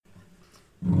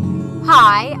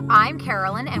Hi, I'm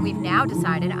Carolyn, and we've now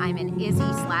decided I'm an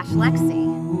Izzy/Lexi.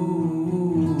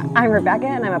 I'm Rebecca,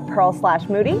 and I'm a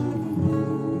Pearl/Moody.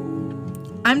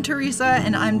 I'm Teresa,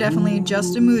 and I'm definitely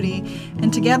just a Moody.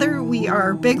 And together we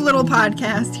are Big Little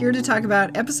Podcast, here to talk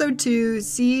about episode 2,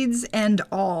 Seeds and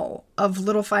All of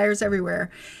Little Fires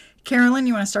Everywhere. Carolyn,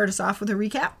 you want to start us off with a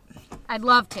recap? I'd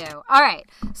love to. All right,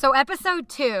 so episode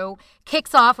 2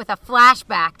 kicks off with a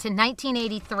flashback to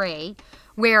 1983,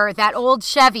 where that old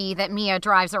Chevy that Mia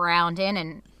drives around in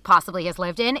and possibly has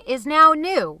lived in is now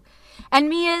new. And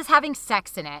Mia is having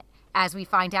sex in it, as we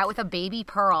find out, with a baby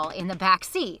Pearl in the back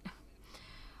seat.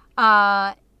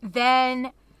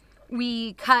 Then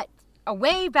we cut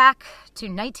away back to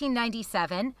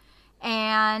 1997,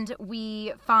 and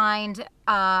we find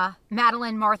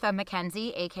Madeline Martha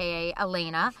Mackenzie, a.k.a.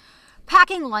 Elena,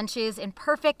 packing lunches in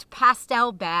perfect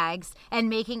pastel bags and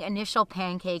making initial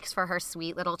pancakes for her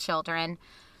sweet little children.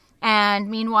 And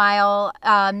meanwhile,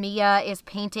 Mia is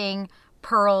painting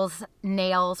Pearl's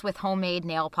nails with homemade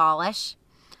nail polish.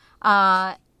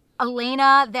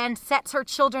 Elena then sets her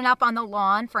children up on the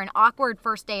lawn for an awkward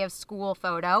first day of school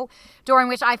photo, during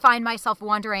which I find myself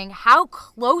wondering how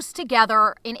close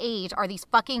together in age are these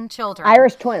fucking children?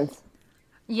 Irish twins.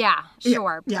 Yeah,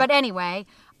 sure. Yeah. But anyway,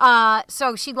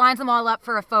 so she lines them all up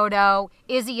for a photo.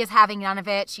 Izzy is having none of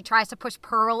it. She tries to push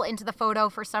Pearl into the photo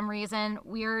for some reason.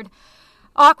 Weird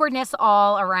awkwardness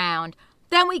all around.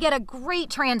 Then we get a great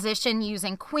transition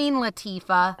using Queen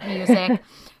Latifah music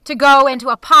to go into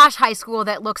a posh high school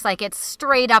that looks like it's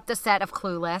straight up the set of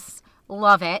Clueless.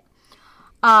 Love it.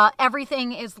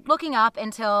 Everything is looking up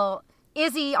until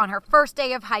Izzy, on her first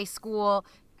day of high school,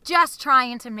 just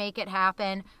trying to make it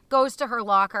happen, goes to her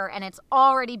locker, and it's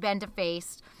already been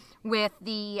defaced with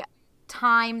the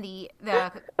Time, the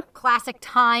classic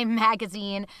Time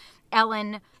magazine,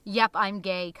 Ellen, Yep, I'm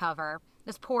Gay cover.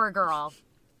 This poor girl.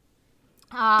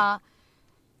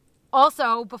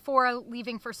 Also, before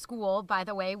leaving for school, by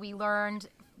the way, we learned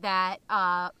that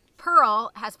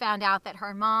Pearl has found out that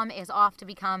her mom is off to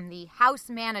become the house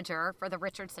manager for the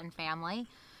Richardson family,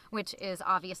 which is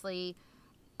obviously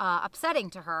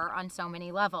upsetting to her on so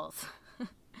many levels.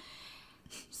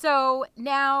 So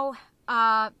now,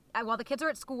 while the kids are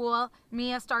at school,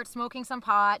 Mia starts smoking some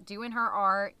pot, doing her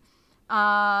art,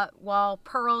 while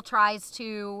Pearl tries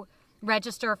to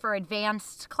register for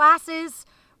advanced classes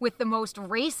with the most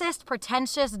racist,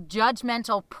 pretentious,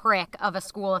 judgmental prick of a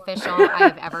school official I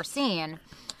have ever seen.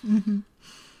 Mm-hmm.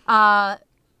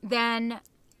 Then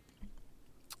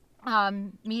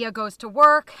Mia goes to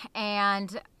work,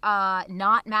 and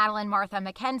not Madeline Martha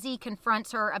Mackenzie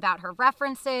confronts her about her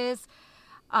references.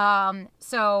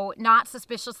 So not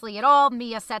suspiciously at all,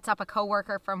 Mia sets up a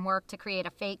coworker from work to create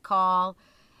a fake call.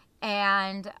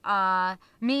 And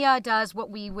Mia does what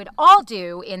we would all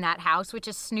do in that house, which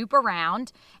is snoop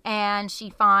around. And she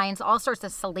finds all sorts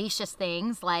of salacious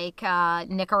things like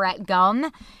Nicorette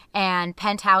gum and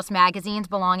Penthouse magazines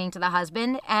belonging to the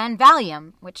husband, and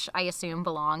Valium, which I assume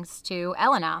belongs to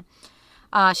Elena.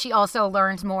 She also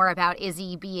learns more about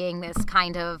Izzy being this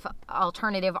kind of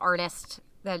alternative artist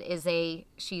that is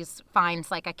she finds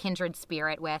like a kindred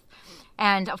spirit with.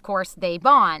 And of course, they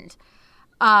bond.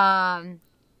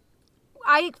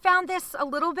 I found this a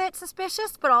little bit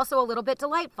suspicious, but also a little bit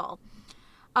delightful.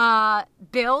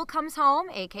 Bill comes home,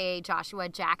 a.k.a. Joshua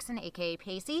Jackson, a.k.a.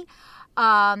 Pacey,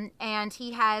 and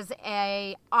he has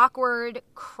a awkward,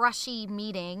 crushy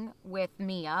meeting with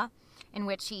Mia, in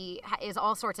which he is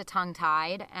all sorts of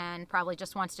tongue-tied and probably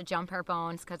just wants to jump her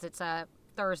bones because it's a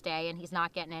Thursday and he's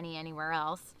not getting anywhere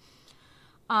else.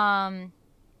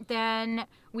 Then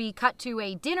we cut to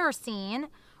a dinner scene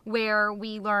where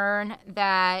we learn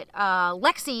that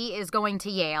Lexi is going to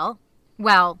Yale,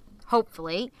 well,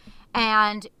 hopefully,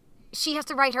 and she has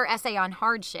to write her essay on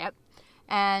hardship,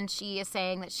 and she is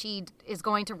saying that she is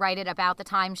going to write it about the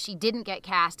time she didn't get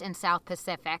cast in South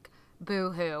Pacific.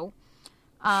 Boo-hoo.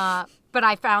 But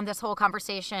I found this whole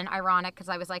conversation ironic because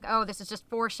I was like, oh, this is just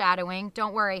foreshadowing.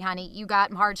 Don't worry, honey. You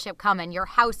got hardship coming. Your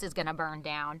house is going to burn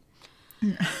down.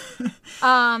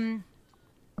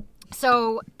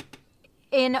 So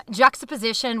in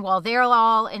juxtaposition, while they're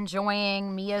all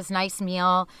enjoying Mia's nice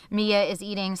meal, Mia is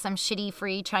eating some shitty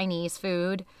free Chinese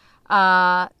food,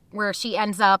 where she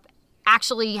ends up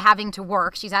actually having to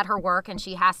work. She's at her work and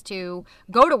she has to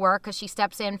go to work because she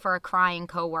steps in for a crying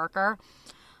coworker.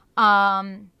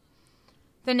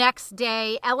 The next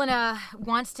day, Elena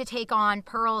wants to take on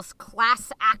Pearl's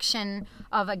class action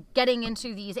of getting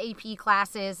into these AP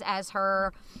classes as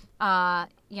her cause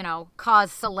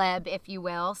celeb, if you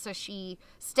will. So she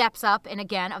steps up in,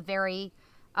 again, a very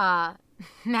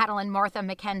Madeline Martha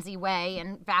Mackenzie way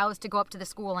and vows to go up to the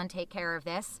school and take care of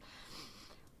this.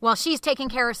 While she's taking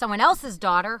care of someone else's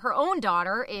daughter, her own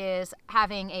daughter is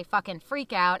having a fucking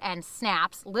freak out and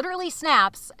literally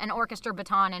snaps an orchestra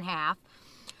baton in half.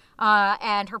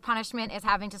 And her punishment is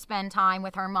having to spend time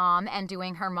with her mom and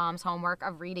doing her mom's homework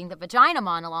of reading the Vagina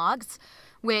Monologues,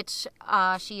 which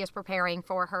she is preparing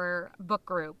for her book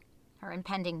group, her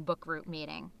impending book group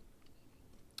meeting.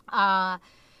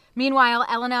 Meanwhile,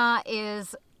 Elena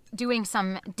is doing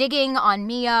some digging on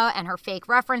Mia and her fake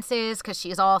references because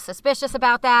she's all suspicious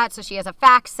about that. So she has a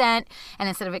fax sent, and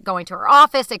instead of it going to her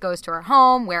office, it goes to her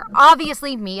home, where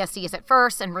obviously Mia sees it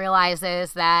first and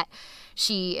realizes that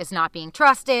she is not being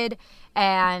trusted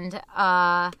and,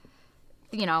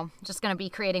 just going to be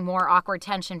creating more awkward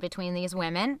tension between these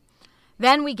women.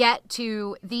 Then we get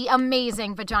to the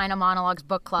amazing Vagina Monologues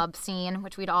book club scene,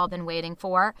 which we'd all been waiting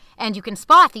for. And you can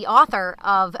spot the author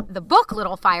of the book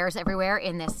Little Fires Everywhere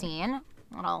in this scene.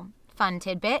 Little fun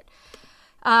tidbit.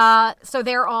 So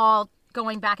they're all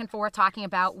going back and forth talking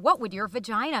about what would your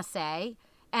vagina say?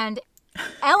 And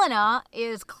Elena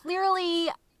is clearly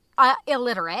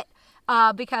illiterate.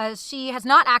 Because she has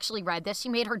not actually read this. She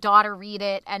made her daughter read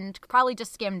it and probably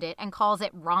just skimmed it and calls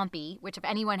it rompy, which if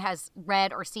anyone has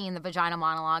read or seen the Vagina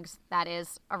Monologues, that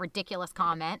is a ridiculous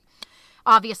comment.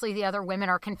 Obviously, the other women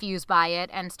are confused by it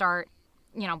and start,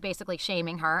 basically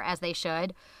shaming her, as they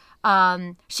should.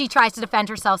 She tries to defend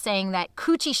herself, saying that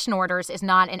coochie schnorters is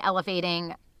not an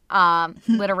elevating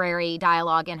literary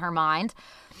dialogue in her mind.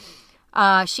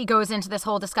 She goes into this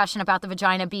whole discussion about the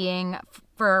vagina being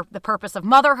for the purpose of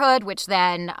motherhood, which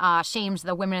then shames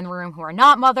the women in the room who are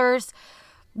not mothers.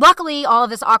 Luckily, all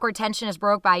of this awkward tension is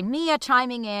broke by Mia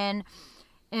chiming in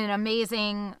an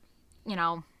amazing,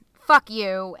 fuck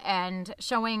you, and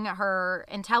showing her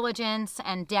intelligence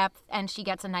and depth, and she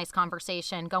gets a nice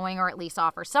conversation going, or at least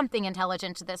offers something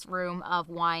intelligent to this room of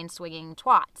wine-swinging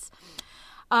twats.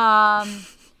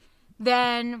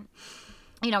 Then...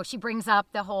 she brings up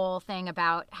the whole thing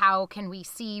about how can we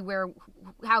see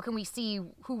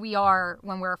who we are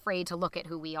when we're afraid to look at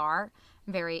who we are.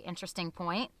 Very interesting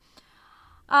point.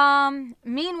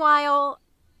 Meanwhile,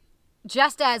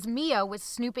 just as Mia was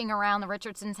snooping around the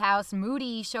Richardsons' house,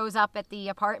 Moody shows up at the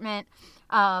apartment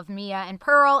of Mia and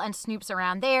Pearl and snoops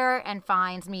around there and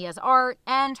finds Mia's art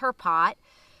and her pot.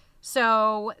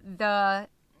 So the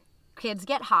kids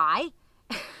get high.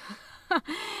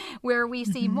 Where we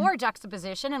see more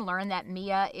juxtaposition and learn that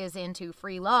Mia is into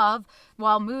free love,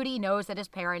 while Moody knows that his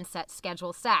parents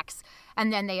schedule sex.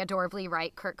 And then they adorably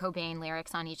write Kurt Cobain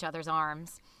lyrics on each other's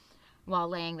arms while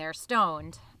laying there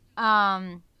stoned.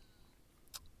 Back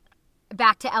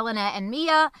to Elena and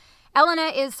Mia. Elena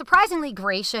is surprisingly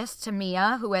gracious to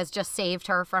Mia, who has just saved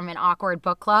her from an awkward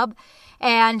book club.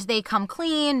 And they come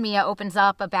clean. Mia opens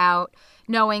up about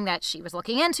knowing that she was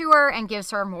looking into her and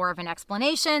gives her more of an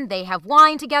explanation. They have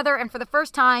wine together, and for the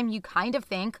first time, you kind of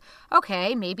think,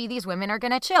 okay, maybe these women are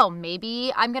going to chill.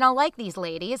 Maybe I'm going to like these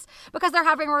ladies, because they're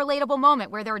having a relatable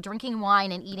moment where they're drinking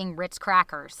wine and eating Ritz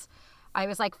crackers. I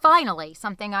was like, finally,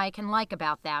 something I can like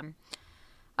about them.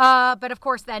 But of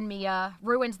course, then Mia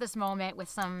ruins this moment with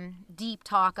some deep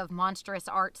talk of monstrous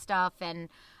art stuff and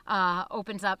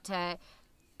opens up to...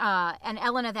 and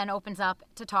Elena then opens up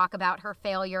to talk about her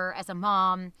failure as a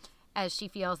mom, as she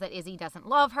feels that Izzy doesn't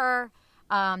love her.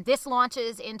 This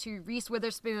launches into Reese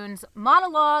Witherspoon's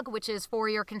monologue, which is for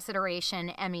your consideration,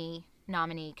 Emmy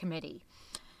nominee committee.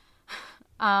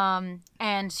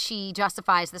 And she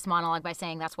justifies this monologue by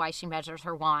saying that's why she measures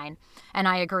her wine. And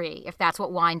I agree. If that's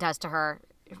what wine does to her,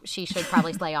 she should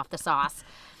probably lay off the sauce.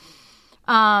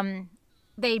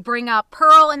 They bring up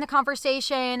Pearl in the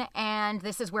conversation, and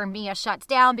this is where Mia shuts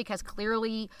down because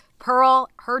clearly Pearl,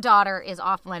 her daughter, is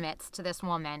off limits to this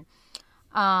woman.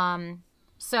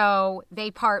 So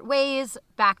they part ways,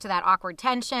 back to that awkward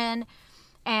tension,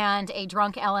 and a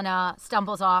drunk Elena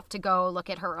stumbles off to go look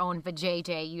at her own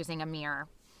vajayjay using a mirror.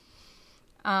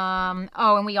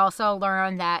 And we also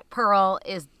learn that Pearl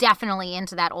is definitely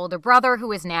into that older brother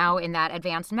who is now in that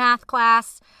advanced math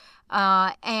class.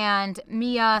 And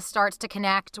Mia starts to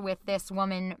connect with this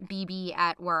woman, BB,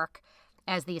 at work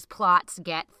as these plots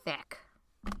get thick.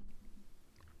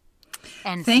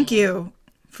 And thank you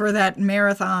for that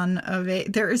marathon of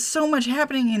there is so much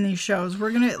happening in these shows.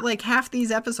 We're going to, half these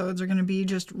episodes are going to be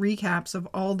just recaps of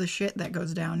all the shit that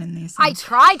goes down in these things. I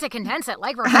tried to condense it,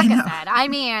 like Rebecca said. I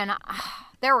mean,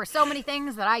 there were so many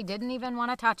things that I didn't even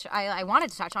want to touch. I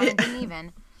wanted to touch on and didn't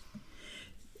even.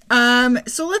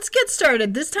 So let's get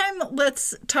started. This time,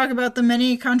 let's talk about the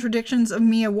many contradictions of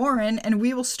Mia Warren, and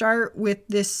we will start with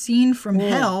this scene from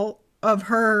hell of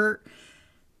her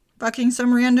fucking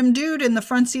some random dude in the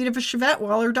front seat of a Chevette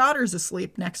while her daughter's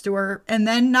asleep next to her and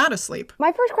then not asleep.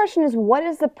 My first question is, what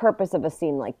is the purpose of a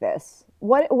scene like this?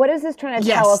 What is this trying to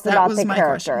tell us about the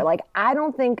character? Question. Like, I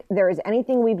don't think there is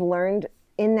anything we've learned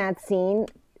in that scene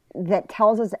that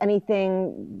tells us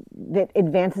anything that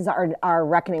advances our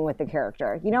reckoning with the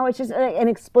character. You know, it's just an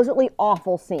explicitly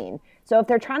awful scene. So if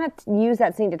they're trying to use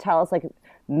that scene to tell us, like,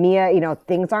 Mia, you know,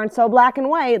 things aren't so black and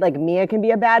white, like, Mia can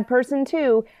be a bad person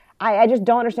too, I just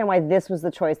don't understand why this was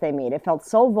the choice they made. It felt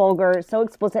so vulgar, so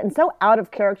explicit, and so out of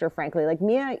character, frankly. Like,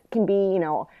 Mia can be, you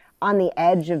know, on the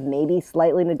edge of maybe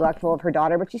slightly neglectful of her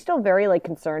daughter, but she's still very, like,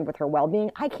 concerned with her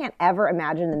well-being. I can't ever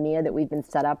imagine the Mia that we've been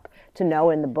set up to know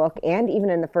in the book and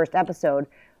even in the first episode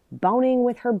boning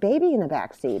with her baby in the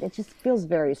backseat. It just feels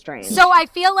very strange. So I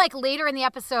feel like later in the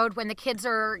episode when the kids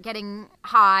are getting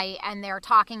high and they're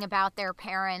talking about their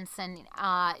parents and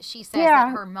she says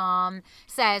that her mom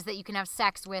says that you can have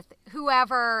sex with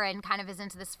whoever and kind of is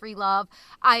into this free love.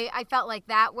 I felt like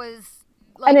that was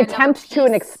like an attempt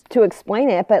to explain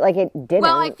it, but like it didn't.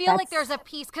 Well, I feel like there's a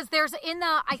piece because there's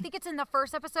I think it's in the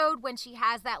first episode when she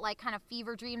has that like kind of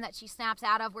fever dream that she snaps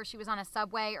out of where she was on a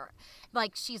subway or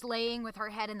like she's laying with her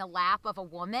head in the lap of a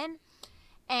woman,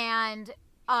 and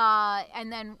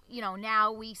then you know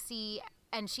now we see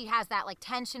and she has that like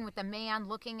tension with the man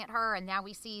looking at her, and now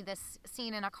we see this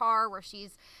scene in a car where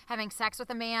she's having sex with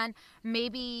a man.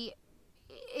 Maybe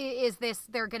is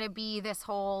there going to be this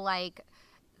whole like,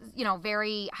 you know,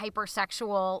 very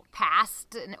hypersexual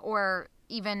past or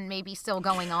even maybe still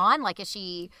going on? Like,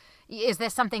 is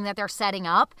this something that they're setting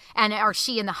up? And are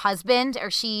she and the husband, are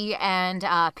she and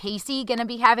Pacey going to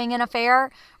be having an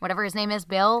affair? Whatever his name is,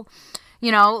 Bill.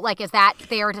 You know, like, is that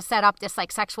there to set up this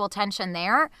like sexual tension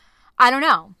there? I don't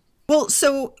know. Well,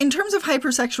 so in terms of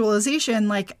hypersexualization,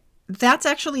 like that's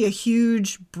actually a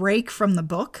huge break from the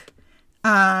book.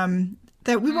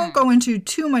 That we won't go into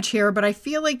too much here, but I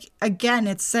feel like, again,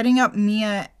 it's setting up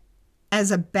Mia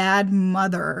as a bad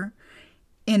mother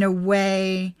in a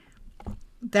way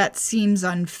that seems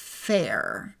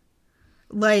unfair.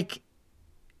 Like,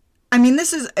 I mean,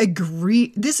 this is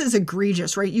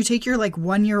egregious, right? You take your like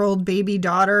 1-year-old baby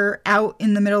daughter out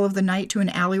in the middle of the night to an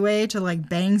alleyway to like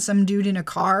bang some dude in a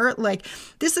car. Like,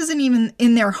 this isn't even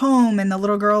in their home, and the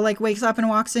little girl like wakes up and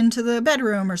walks into the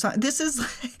bedroom or something. This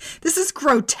is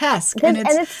grotesque, and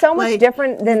it's so much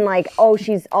different than like, oh,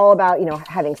 she's all about, you know,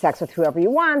 having sex with whoever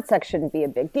you want. Sex shouldn't be a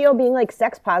big deal. Being like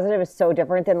sex positive is so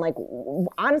different than like,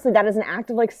 honestly, that is an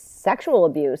act of like sexual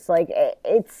abuse. Like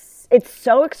it's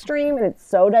so extreme and it's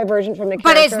so divergent from the character.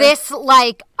 But is this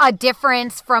like a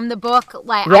difference from the book?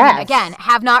 Like, yes. I mean, again,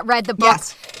 have not read the book.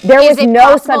 Yes. There was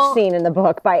no such scene in the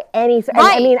book by any.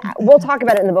 Right. I mean, we'll talk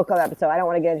about it in the book club episode. I don't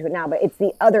want to get into it now, but it's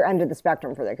the other end of the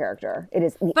spectrum for the character. It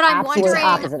is the absolute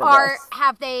opposite of this.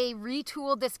 Have they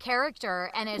retooled this character,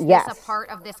 and is this a part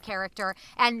of this character?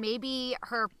 And maybe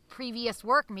her previous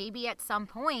work, maybe at some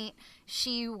point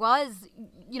she was,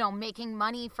 you know, making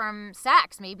money from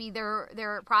sex. Maybe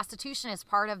their prostitution is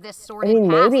part of this sordid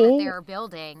past that they're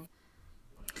building.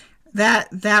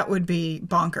 That would be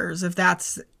bonkers if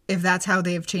that's how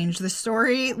they've changed the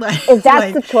story. Like, if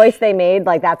that's the choice they made,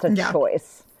 like that's a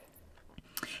choice.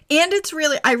 And it's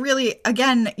really,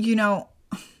 again, you know,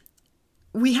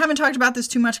 we haven't talked about this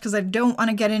too much because I don't want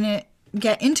to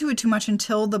get into it too much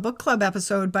until the book club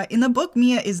episode, but in the book,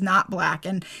 Mia is not black.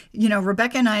 And, you know,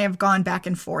 Rebecca and I have gone back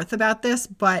and forth about this,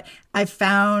 but I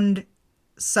found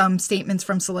some statements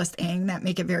from Celeste Ng that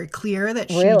make it very clear that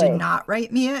she did not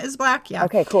write Mia as black. Yeah.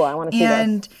 Okay, cool. I want to see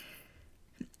this.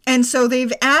 And so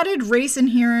they've added race in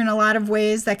here in a lot of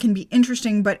ways that can be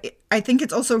interesting, but I think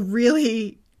it's also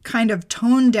really kind of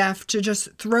tone deaf to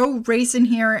just throw race in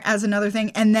here as another thing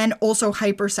and then also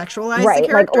hypersexualize the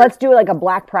character. Like let's do like a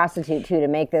black prostitute too to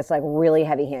make this like really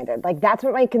heavy-handed. Like that's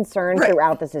what my concern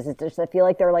throughout this is. It's just I feel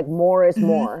like they're like more is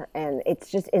more, and it's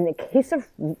just in the case of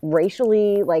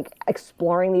racially like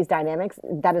exploring these dynamics,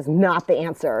 that is not the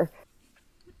answer.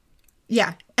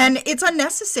 Yeah. And it's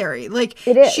unnecessary. Like,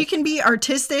 it is. She can be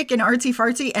artistic and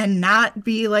artsy-fartsy and not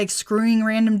be, like, screwing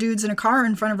random dudes in a car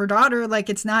in front of her daughter. Like,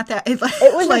 it's not that. It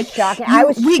was like shocking.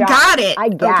 We got it. I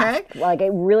gasped. Okay? Like, I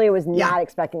really was not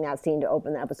expecting that scene to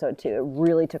open the episode, too. It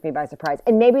really took me by surprise.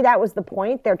 And maybe that was the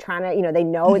point. They're trying to, you know, they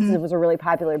know it was a really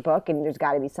popular book, and there's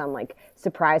got to be some, like,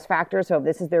 surprise factor. So if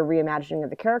this is their reimagining of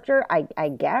the character, I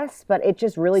guess. But it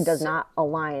just really does not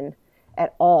align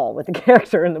at all with the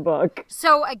character in the book.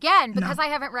 So again, because I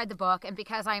haven't read the book and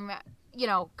because I'm, you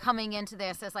know, coming into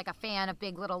this as like a fan of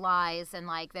Big Little Lies and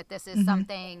like that this is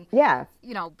something,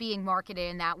 you know, being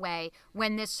marketed in that way.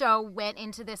 When this show went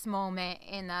into this moment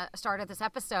in the start of this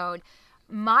episode,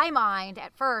 my mind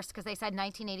at first, because they said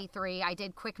 1983, I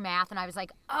did quick math and I was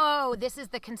like, oh, this is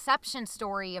the conception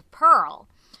story of Pearl.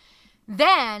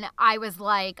 Then I was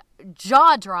like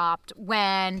jaw dropped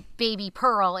when baby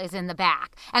Pearl is in the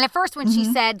back. And at first when she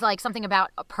said like something about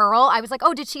Pearl, I was like,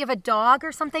 oh, did she have a dog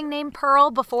or something named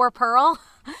Pearl before Pearl?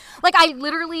 Like I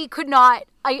literally could not,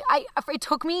 it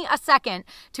took me a second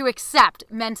to accept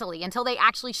mentally until they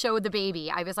actually showed the baby.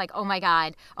 I was like, oh my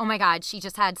God, she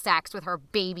just had sex with her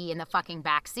baby in the fucking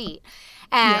back seat.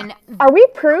 And Are we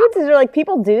prudes? Is there like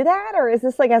people do that? Or is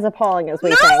this like as appalling as we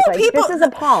think? Like, people, this is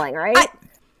appalling, right?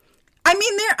 I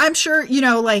mean, I'm sure, you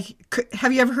know, like,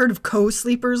 have you ever heard of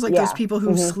co-sleepers? Like those people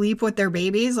who sleep with their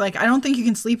babies? Like, I don't think you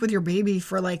can sleep with your baby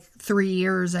for like 3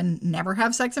 years and never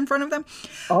have sex in front of them.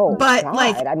 Oh, but God.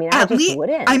 like, I mean, I just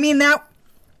wouldn't. I mean, that.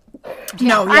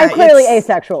 No, yeah, I'm clearly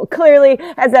asexual. Clearly,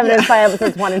 as evidenced by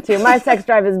episodes 1 and 2, my sex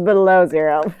drive is below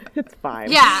 0. It's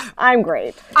fine. Yeah. I'm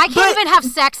great. I can't even have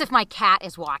sex if my cat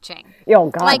is watching.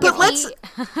 Oh, God. Like,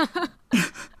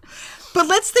 But But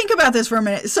let's think about this for a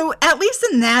minute. So at least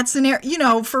in that scenario, you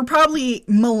know, for probably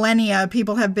millennia,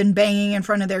 people have been banging in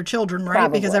front of their children, right?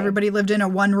 Probably. Because everybody lived in a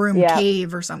one-room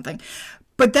cave or something.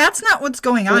 But that's not what's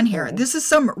going on here. This is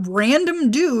some random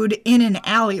dude in an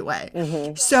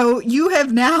alleyway. So you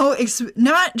have now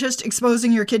not just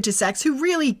exposing your kid to sex, who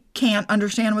really can't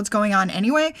understand what's going on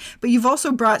anyway, but you've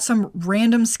also brought some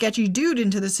random sketchy dude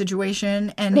into the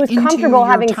situation and who's into comfortable your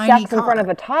having tiny sex in front of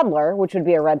a toddler, which would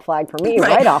be a red flag for me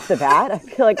Right. off the bat. I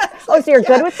feel like, oh, so you're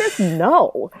good with this?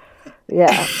 No.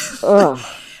 Yeah. Ugh.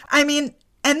 I mean,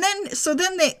 and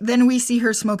then we see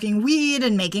her smoking weed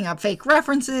and making up fake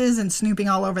references and snooping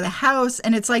all over the house,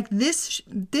 and it's like this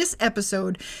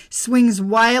episode swings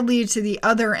wildly to the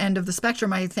other end of the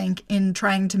spectrum, I think, in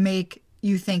trying to make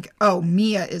you think, oh,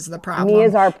 Mia is the problem.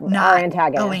 Mia's our not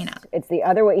antagonist. Elena. It's the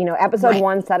other way. You know, episode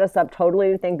 1 set us up totally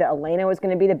to think that Elena was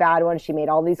going to be the bad one. She made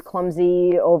all these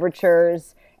clumsy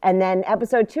overtures. And then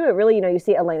episode 2, it really, you know, you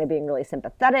see Elena being really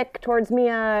sympathetic towards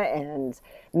Mia, and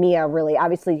Mia really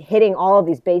obviously hitting all of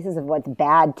these bases of what's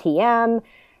bad TM.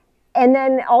 And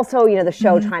then also, you know, the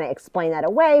show trying to explain that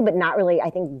away, but not really,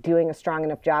 I think, doing a strong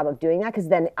enough job of doing that. Because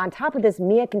then on top of this,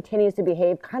 Mia continues to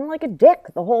behave kind of like a dick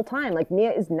the whole time. Like,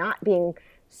 Mia is not being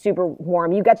super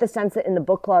warm. You get the sense that in the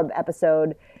book club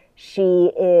episode,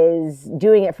 she is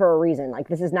doing it for a reason. Like,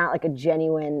 this is not like a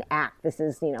genuine act. This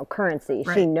is, you know, currency.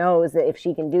 Right. She knows that if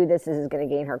she can do this, this is going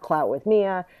to gain her clout with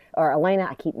Mia or Elena.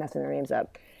 I keep messing their names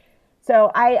up.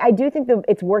 So I do think that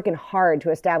it's working hard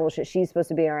to establish that she's supposed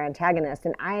to be our antagonist.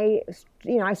 And I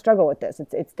struggle with this.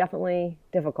 It's definitely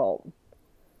difficult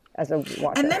as a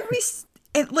watcher. And then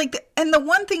and the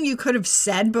one thing you could have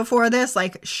said before this,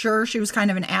 like, sure, she was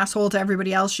kind of an asshole to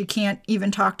everybody else. She can't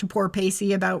even talk to poor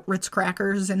Pacey about Ritz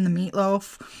crackers and the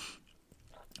meatloaf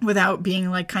without being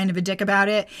like kind of a dick about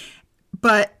it.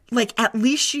 But like, at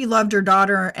least she loved her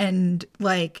daughter and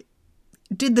like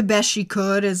did the best she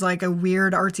could as like a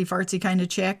weird artsy fartsy kind of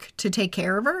chick to take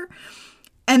care of her.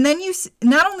 And then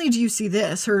not only do you see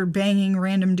this, her banging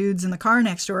random dudes in the car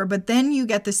next door, but then you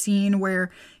get the scene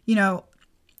where, you know,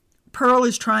 Pearl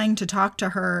is trying to talk to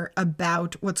her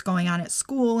about what's going on at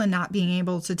school and not being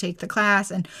able to take the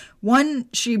class. And one,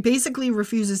 she basically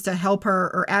refuses to help her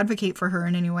or advocate for her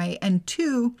in any way. And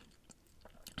two,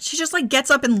 she just like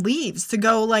gets up and leaves to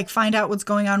go like find out what's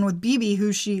going on with BB,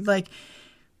 who she like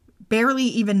barely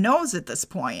even knows at this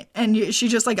point. And she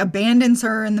just like abandons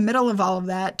her in the middle of all of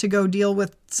that to go deal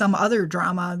with some other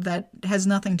drama that has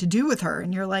nothing to do with her.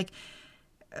 And you're like,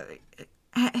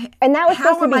 and that was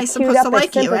how am I supposed to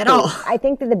like you at all? I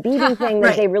think that the BB thing, that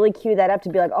Right. they really cue that up to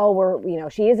be like, oh,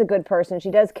 she is a good person. She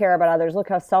does care about others. Look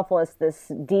how selfless this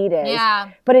deed is. Yeah.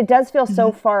 But it does feel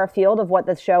so far afield of what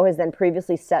the show has then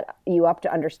previously set you up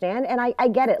to understand. And I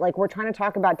get it. Like, we're trying to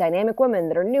talk about dynamic women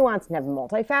that are nuanced and have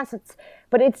multifacets,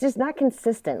 but it's just not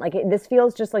consistent. Like, this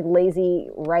feels just like lazy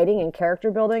writing and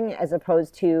character building as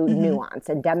opposed to nuance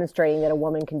and demonstrating that a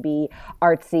woman can be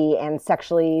artsy and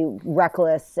sexually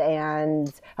reckless and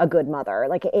a good mother.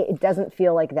 Like, it doesn't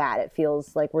feel like that. It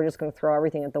feels like we're just going to throw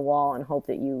everything at the wall and hope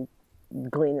that you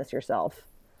glean this yourself.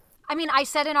 I mean, I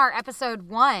said in our episode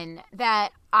 1 that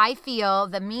I feel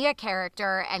the Mia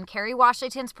character and Kerry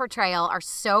Washington's portrayal are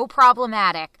so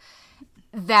problematic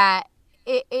that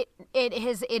it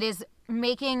is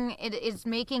making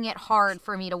it hard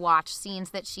for me to watch scenes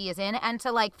that she is in and to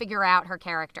like figure out her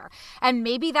character. And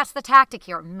maybe that's the tactic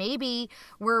here. Maybe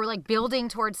we're like building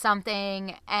towards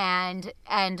something and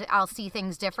I'll see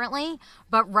things differently.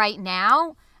 But right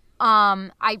now,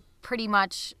 I pretty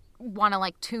much want to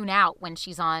like tune out when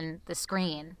she's on the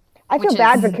screen. I feel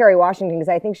bad for Kerry Washington because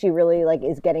I think she really like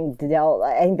is getting dealt.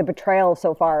 I think the portrayal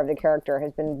so far of the character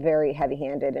has been very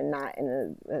heavy-handed and not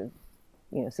in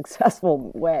a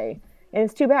successful way. And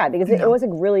it's too bad because it was a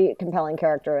really compelling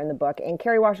character in the book. And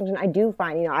Kerry Washington, I do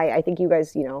find, I think you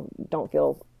guys, don't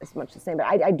feel as much the same, but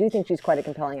I do think she's quite a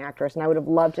compelling actress, and I would have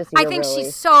loved to see her. I think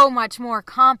she's so much more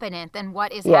competent than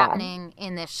what is happening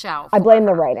in this show. I blame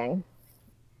the writing.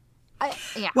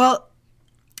 Well,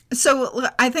 so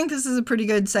I think this is a pretty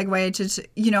good segue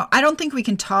to, I don't think we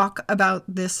can talk about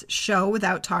this show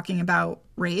without talking about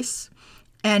race,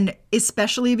 and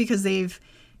especially because they've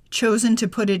chosen to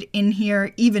put it in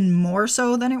here even more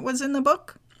so than it was in the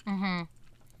book. Mm-hmm.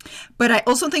 But I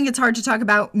also think it's hard to talk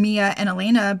about Mia and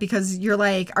Elena because you're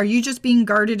like, are you just being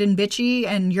guarded and bitchy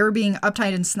and you're being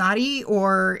uptight and snotty,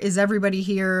 or is everybody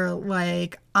here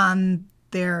like on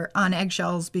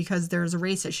eggshells because there's a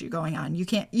race issue going on?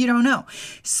 You don't know.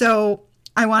 So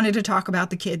I wanted to talk about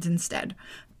the kids instead.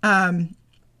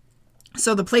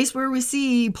 So the place where we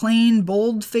see plain,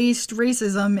 bold-faced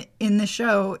racism in the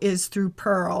show is through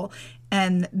Pearl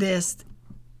and this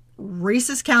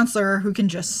racist counselor who can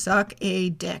just suck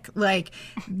a dick. Like,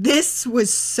 this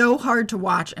was so hard to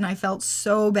watch, and I felt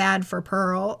so bad for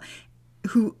Pearl,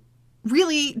 who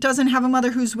really doesn't have a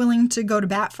mother who's willing to go to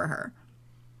bat for her.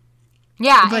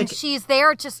 Yeah, and she's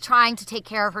there just trying to take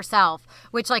care of herself,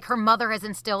 which, like, her mother has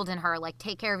instilled in her, like,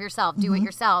 take care of yourself, do it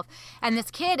yourself. And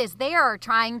this kid is there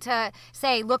trying to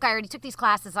say, look, I already took these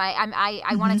classes. I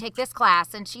want to take this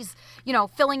class. And she's,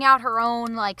 filling out her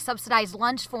own, like, subsidized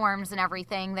lunch forms and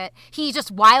everything that he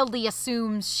just wildly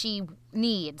assumes she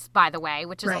needs, by the way,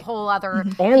 which is a whole other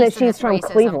piece and that she's of from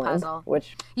Cleveland, puzzle.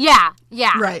 which... Yeah.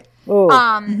 Right.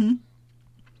 Ooh.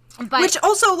 But, which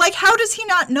also, like, how does he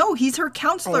not know? He's her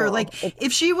counselor. Like,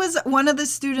 if she was one of the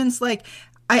students, like,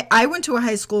 I went to a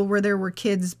high school where there were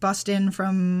kids bussed in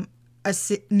from a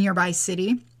nearby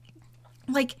city.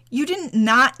 Like, you didn't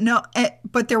not know,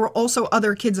 but there were also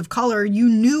other kids of color. You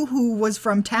knew who was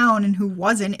from town and who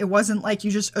wasn't. It wasn't like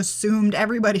you just assumed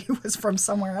everybody who was from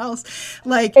somewhere else.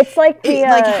 Like, it's like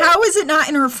how is it not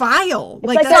in her file? It's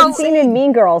like that scene in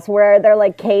Mean Girls where they're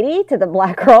like, Katie to the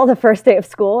black girl the first day of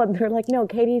school, and they're like, no,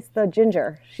 Katie's the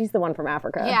ginger. She's the one from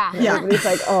Africa. Yeah. And everybody's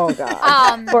like, oh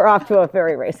god, we're off to a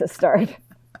very racist start.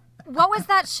 What was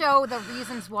that show, The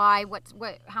Reasons Why?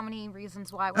 How many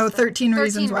reasons why? 13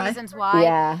 Reasons Why. 13 Reasons Why.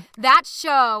 Yeah. That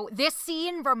show, this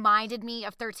scene reminded me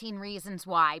of 13 Reasons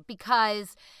Why,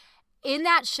 because in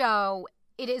that show,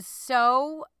 it is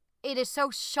so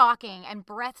shocking and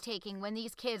breathtaking when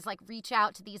these kids like reach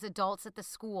out to these adults at the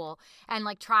school and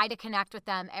like try to connect with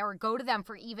them or go to them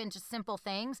for even just simple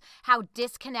things, how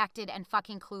disconnected and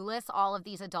fucking clueless all of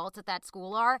these adults at that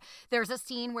school are. There's a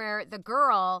scene where the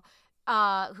girl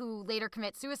who later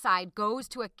commits suicide goes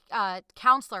to a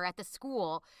counselor at the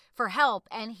school for help,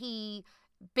 and he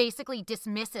basically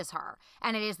dismisses her,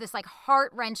 and it is this like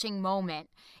heart-wrenching moment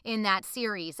in that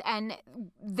series, and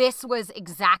this was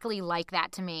exactly like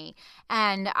that to me,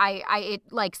 and it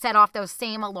like set off those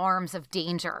same alarms of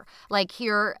danger. Like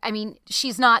here, I mean,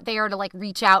 she's not there to like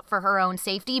reach out for her own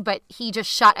safety, but he just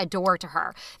shut a door to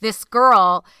her. This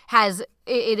girl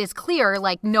it is clear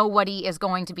like nobody is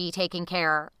going to be taking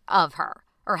care of her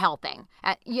or helping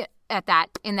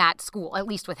in that school, at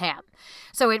least with him.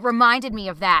 So it reminded me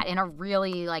of that in a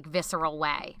really like visceral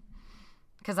way,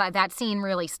 because that scene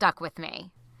really stuck with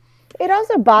me. It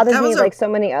also bothers me like so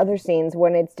many other scenes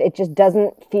when it just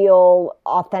doesn't feel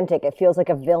authentic. It feels like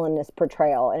a villainous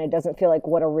portrayal, and it doesn't feel like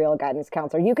what a real guidance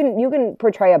counselor. You can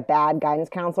portray a bad guidance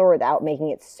counselor without making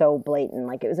it so blatant.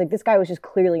 Like it was like this guy was just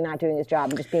clearly not doing his job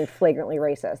and just being flagrantly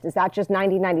racist. Is that just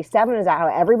 1997? Is that how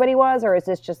everybody was, or is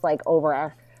this just like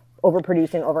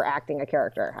overproducing, overacting a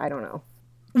character? I don't know.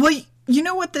 Well, you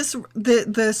know what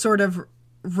the sort of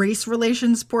race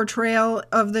relations portrayal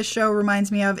of the show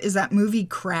reminds me of is that movie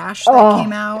Crash that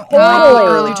came out in the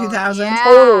early 2000s,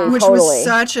 Yeah. which was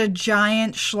such a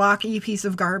giant schlocky piece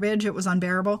of garbage. It was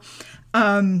unbearable.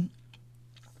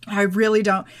 I really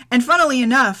don't. And funnily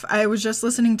enough, I was just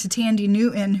listening to Tandy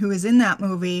Newton, who is in that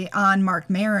movie, on Marc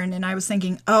Maron, and I was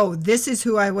thinking, oh, this is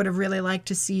who I would have really liked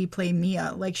to see play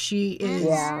Mia. Like, she is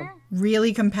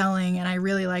really compelling, and I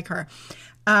really like her.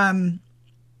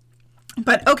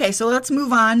 But okay, so let's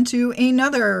move on to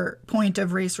another point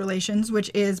of race relations, which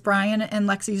is Brian and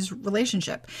Lexi's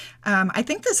relationship. I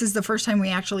think this is the first time we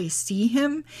actually see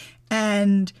him,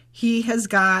 and he has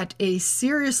got a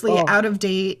seriously out of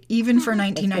date, even for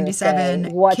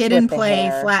 1997, kid and play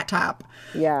flat top.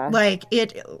 Yeah. Late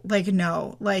 80s,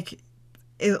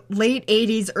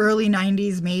 early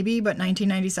 90s maybe, but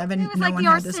 1997, It was no like one the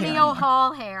had this hair Arsenio anymore.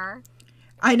 Hall hair.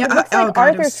 I know. It looks Oh like God,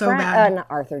 it was Arthur's so friend. bad. Not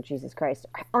Arthur, Jesus Christ.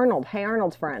 Arnold. Hey,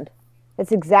 Arnold's friend.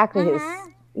 It's exactly his.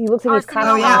 He looks like his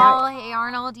Arsenio costume. Hall, Hey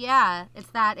Arnold, yeah. It's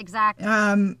that exact.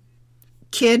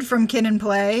 Kid from Kid and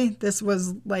Play. This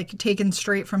was like taken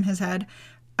straight from his head.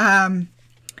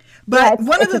 But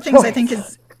one of the things I think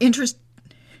is interesting,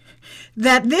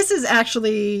 that this is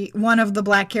actually one of the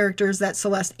black characters that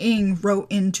Celeste Ng wrote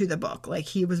into the book. Like,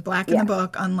 he was black in the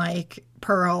book, unlike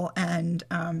Pearl and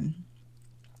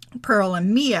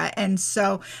Mia. And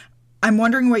so I'm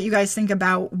wondering what you guys think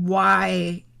about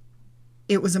why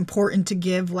it was important to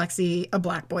give Lexi a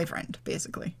black boyfriend,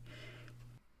 basically.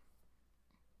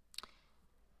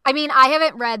 I mean, I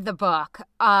haven't read the book.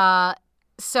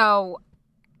 So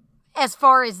as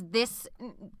far as this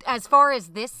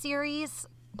series,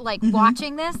 like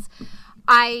watching this,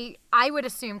 I would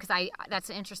assume, because that's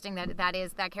interesting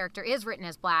that character is written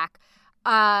as black,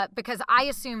 because I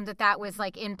assumed that was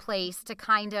like in place to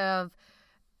kind of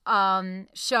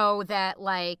show that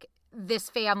like this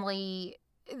family,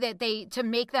 to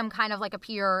make them kind of like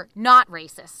appear not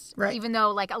racist, right? Even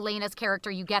though like Elena's character,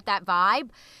 you get that vibe.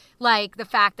 Like the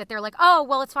fact that they're like, oh,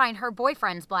 well, it's fine. Her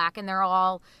boyfriend's black, and they're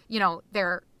all,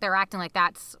 they're acting like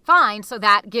that's fine. So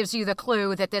that gives you the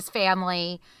clue that this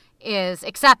family is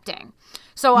accepting.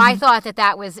 So I thought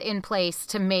that was in place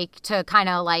to kind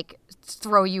of like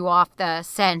throw you off the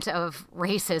scent of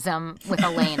racism with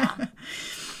Elena.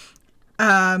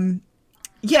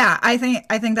 Yeah, I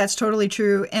think that's totally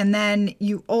true. And then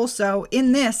you also,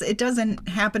 in this, it doesn't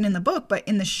happen in the book, but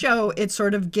in the show, it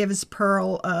sort of gives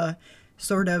Pearl a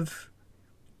sort of,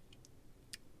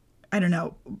 I don't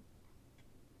know,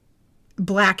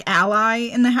 black ally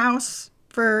in the house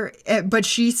but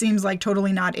she seems like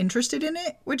totally not interested in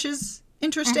it, which is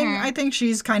interesting. I think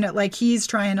she's kind of like, he's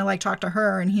trying to like talk to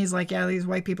her, and he's like, yeah, these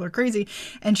white people are crazy.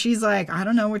 And she's like, I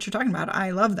don't know what you're talking about.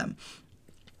 I love them.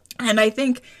 And I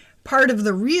think part of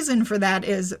the reason for that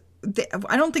is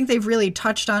I don't think they've really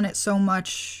touched on it so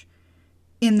much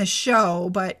in the show,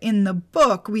 but in the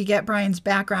book we get Brian's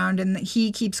background, and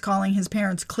he keeps calling his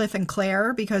parents Cliff and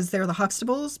Claire because they're the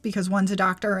Huxtables, because one's a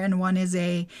doctor and one is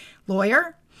a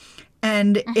lawyer.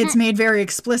 And it's made very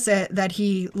explicit that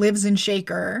he lives in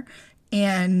Shaker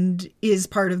and is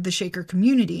part of the Shaker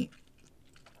community.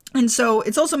 And so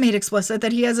it's also made explicit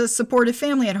that he has a supportive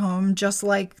family at home, just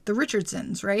like the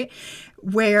Richardsons, right?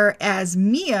 Whereas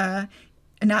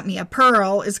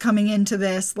Pearl is coming into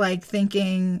this like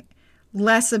thinking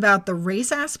less about the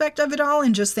race aspect of it all,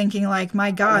 and just thinking like,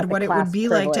 my God, what it would be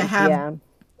like to have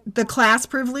the class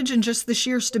privilege and just the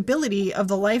sheer stability of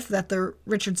the life that the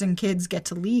Richardson kids get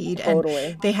to lead.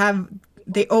 Totally. And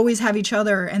they always have each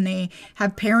other, and they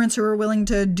have parents who are willing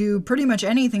to do pretty much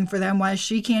anything for them, while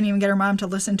she can't even get her mom to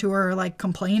listen to her like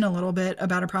complain a little bit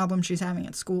about a problem she's having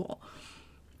at school.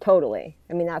 Totally.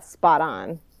 I mean, that's spot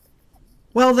on.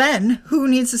 Well, then, who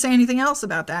needs to say anything else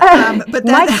about that? But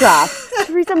mic drop.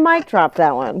 Teresa mic drop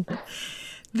that one.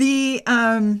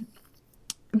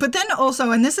 But then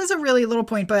also, and this is a really little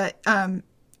point, but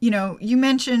you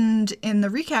mentioned in the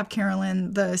recap,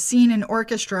 Carolyn, the scene in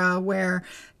orchestra where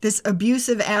this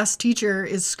abusive ass teacher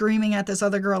is screaming at this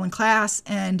other girl in class,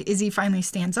 and Izzy finally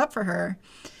stands up for her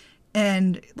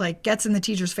and like gets in the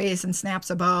teacher's face and snaps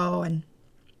a bow. And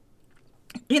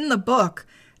in the book,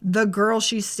 the girl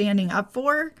she's standing up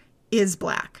for is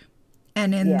black,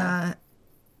 and in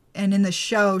the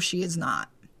show she is not.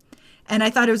 And I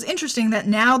thought it was interesting that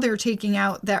now they're taking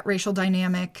out that racial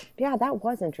dynamic. Yeah, that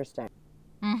was interesting.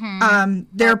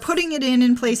 They're putting it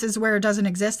in places where it doesn't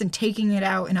exist, and taking it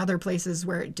out in other places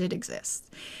where it did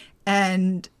exist.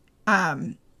 And I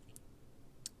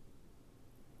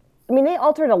mean, they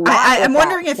altered a lot. I'm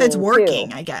wondering if it's working,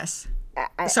 too. I guess.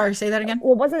 Sorry, say that again.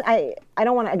 Well, I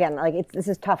don't want to, again, like this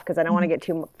is tough because I don't want to get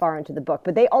too far into the book,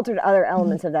 but they altered other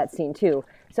elements of that scene too.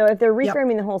 So if they're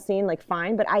reframing the whole scene, like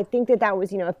fine, but I think that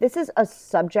was, if this is a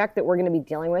subject that we're going to be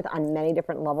dealing with on many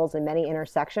different levels and many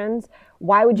intersections,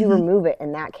 why would you remove it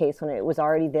in that case when it was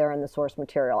already there in the source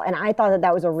material? And I thought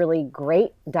that was a really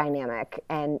great dynamic,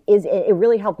 and it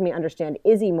really helped me understand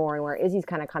Izzy more and where Izzy's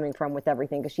kind of coming from with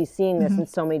everything, because she's seeing this in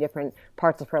so many different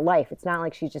parts of her life. It's not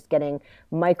like she's just getting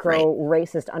micro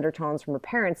racist undertones from her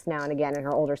parents now and again and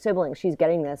her older siblings. She's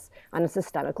getting this on a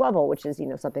systemic level, which is,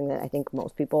 something that I think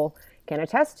most people can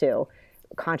attest to,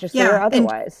 consciously or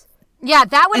otherwise.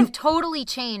 That would have totally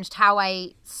changed how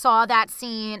I saw that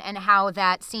scene and how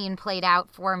that scene played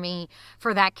out for me,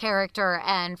 for that character,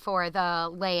 and for the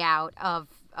layout of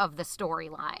the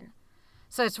storyline.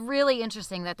 So it's really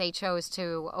interesting that they chose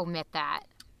to omit that.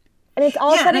 And it's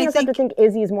all setting us up to think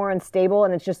Izzy's more unstable,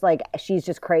 and it's just like she's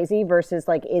just crazy, versus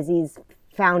like Izzy's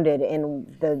founded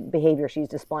in the behavior she's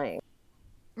displaying.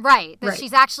 Right, that Right.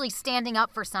 she's actually standing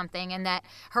up for something, and that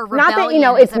her Not rebellion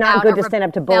that, it's is not about good a to stand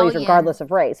up to bullies rebellion. regardless of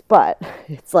race, but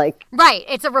it's like... Right,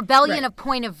 it's a rebellion Right. of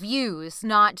point of views,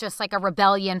 not just like a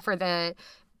rebellion for the,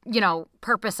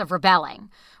 purpose of rebelling,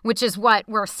 which is what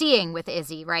we're seeing with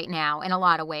Izzy right now in a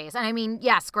lot of ways. And I mean,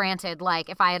 yes, granted, like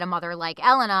if I had a mother like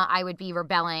Elena, I would be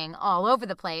rebelling all over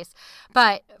the place.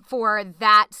 But for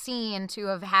that scene to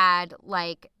have had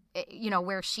like,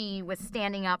 where she was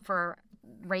standing up for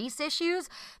race issues,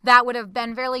 that would have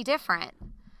been very different.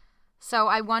 So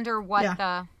I wonder what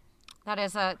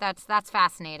that's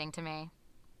fascinating to me.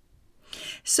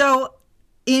 So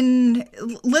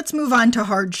let's move on to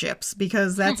hardships,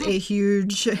 because that's a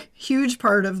huge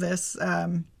part of this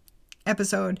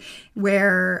episode,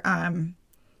 where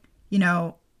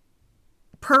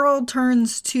Pearl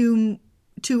turns to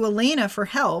Elena for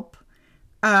help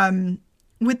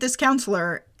with this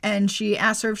counselor, and she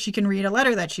asks her if she can read a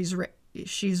letter that she's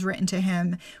written to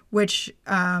him, which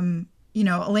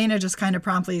Elena just kind of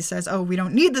promptly says, "Oh, we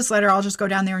don't need this letter. I'll just go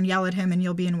down there and yell at him and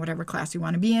you'll be in whatever class you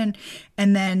want to be in."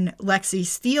 And then Lexi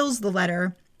steals the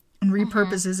letter and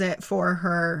repurposes it for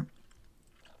her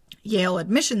Yale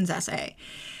admissions essay.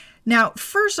 Now,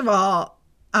 first of all,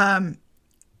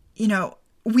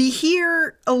 we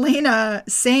hear Elena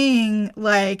saying,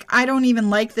 like, "I don't even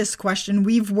like this question.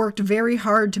 We've worked very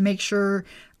hard to make sure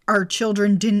our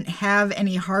children didn't have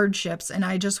any hardships." And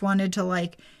I just wanted to,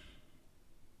 like,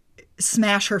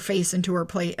 smash her face into her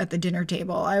plate at the dinner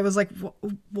table. I was like,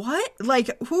 what?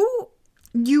 Like, who?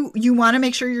 You want to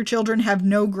make sure your children have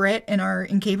no grit and are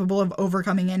incapable of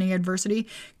overcoming any adversity?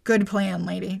 Good plan,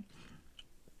 lady.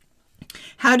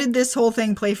 How did this whole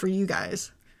thing play for you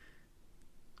guys?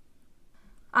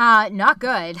 Not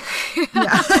good.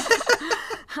 Yeah.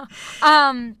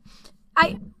 I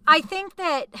think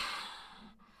that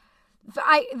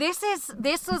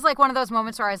this was like one of those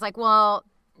moments where I was like, well,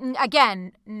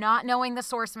 again, not knowing the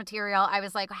source material, I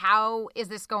was like, how is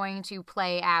this going to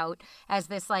play out as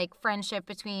this like friendship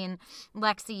between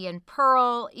Lexi and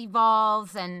Pearl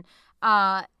evolves, and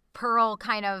Pearl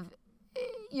kind of,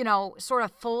 sort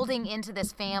of folding into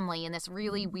this family in this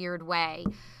really weird way.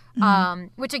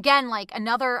 Which again, like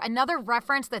another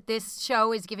reference that this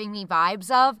show is giving me vibes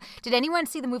of. Did anyone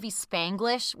see the movie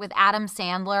Spanglish with Adam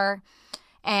Sandler?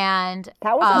 And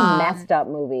that was a messed up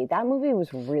movie. That movie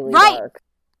was really right. dark.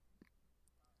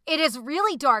 It is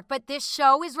really dark, but this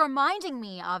show is reminding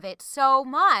me of it so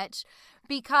much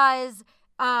because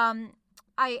I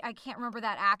can't remember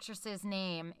that actress's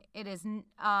name. It is it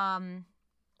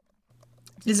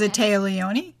Téa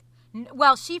Leoni?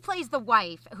 Well, she plays the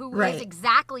wife, who right. is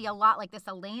exactly a lot like this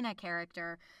Elena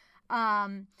character.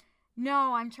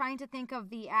 No, I'm trying to think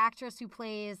of the actress who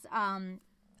plays, I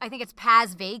think it's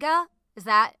Paz Vega. Is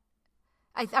that?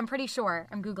 I'm pretty sure.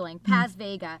 I'm Googling. Paz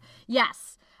Vega.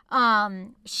 Yes.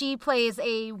 She plays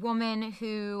a woman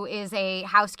who is a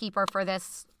housekeeper for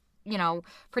this,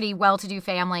 pretty well-to-do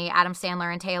family, Adam Sandler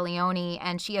and Téa Leoni,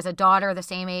 and she has a daughter the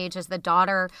same age as the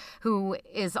daughter who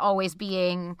is always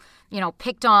being,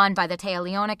 picked on by the Téa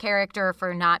Leoni character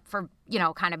for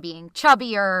kind of being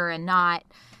chubbier and not,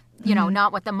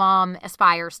 not what the mom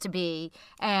aspires to be.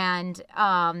 And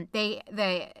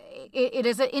it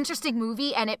is an interesting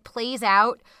movie, and it plays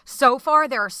out. So far,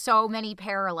 there are so many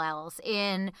parallels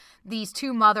in these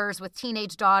two mothers with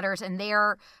teenage daughters and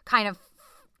their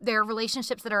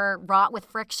relationships that are wrought with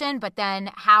friction, but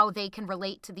then how they can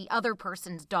relate to the other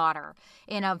person's daughter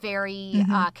in a very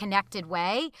connected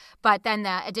way. But then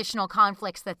the additional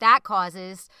conflicts that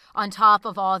causes on top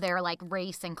of all their like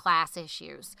race and class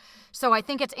issues. So I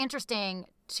think it's interesting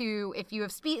to, if you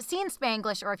have seen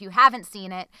Spanglish or if you haven't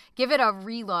seen it, give it a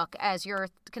relook as you're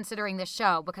considering this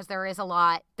show, because there is a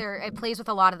lot there. It plays with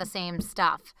a lot of the same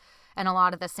stuff and a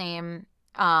lot of the same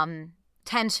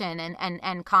tension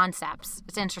and concepts.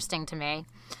 It's interesting to me.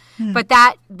 But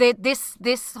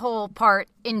this whole part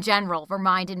in general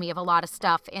reminded me of a lot of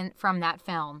stuff from that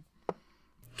film.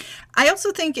 I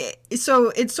also think it's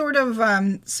sort of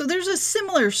so there's a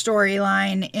similar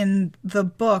storyline in the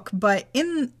book, but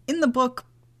in the book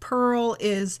Pearl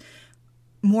is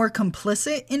more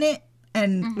complicit in it,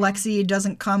 and Lexi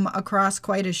doesn't come across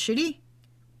quite as shitty.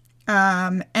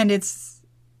 And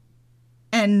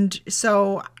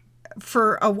so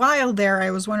for a while there,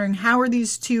 I was wondering, how are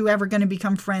these two ever going to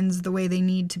become friends the way they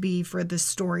need to be for this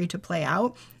story to play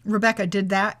out? Rebecca,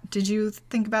 did you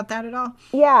think about that at all?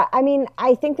 Yeah, I mean,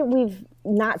 I think that we've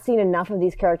not seen enough of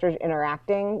these characters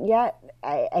interacting yet.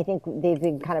 I think they've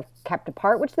been kind of kept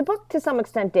apart, which the book to some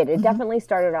extent did. It definitely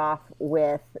started off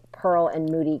with Pearl and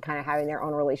Moody kind of having their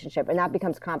own relationship, and that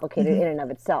becomes complicated in and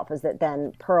of itself, is that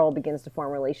then Pearl begins to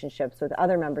form relationships with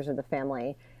other members of the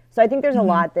family So I think there's a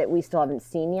lot that we still haven't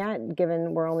seen yet,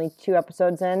 given we're only 2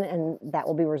 episodes in, and that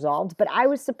will be resolved. But I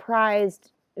was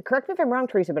surprised, correct me if I'm wrong,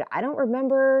 Teresa, but I don't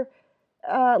remember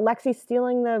Lexi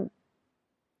stealing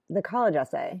the college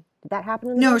essay. Did that happen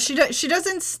in the No, book? she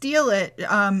doesn't steal it.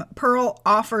 Pearl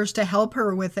offers to help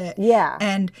her with it. Yeah.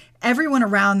 And everyone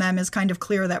around them is kind of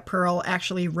clear that Pearl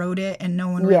actually wrote it and no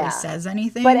one really says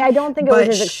anything. But I don't think it was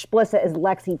as explicit as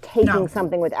Lexi taking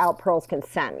something without Pearl's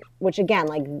consent, which again,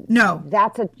 like,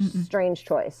 that's a strange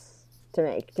choice to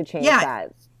make, to change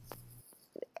that.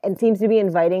 And seems to be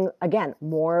inviting, again,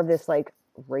 more of this like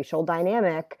racial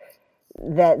dynamic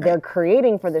that they're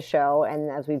creating for the show. And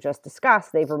as we've just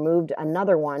discussed, they've removed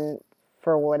another one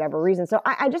for whatever reason. So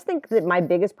I just think that my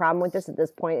biggest problem with this at this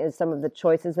point is some of the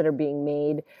choices that are being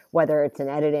made, whether it's in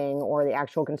editing or the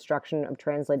actual construction of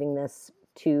translating this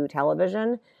to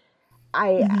television.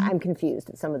 I'm confused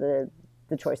at some of the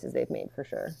choices they've made, for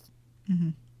sure.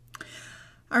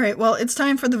 All right, well, it's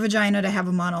time for the vagina to have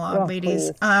a monologue, ladies.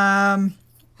 I'm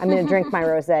going to drink my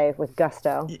rosé with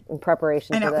gusto in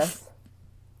preparation for this.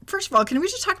 First of all, can we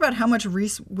just talk about how much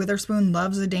Reese Witherspoon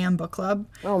loves a damn book club?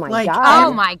 Oh, my God.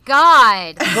 Oh, my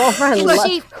God. Girlfriend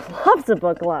loves a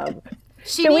book club.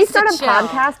 Can we start a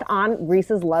podcast on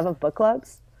Reese's love of book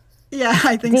clubs? Yeah,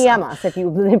 I think DM us if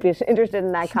you'd be interested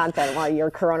in that content while you're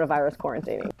coronavirus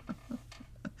quarantining.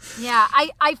 Yeah,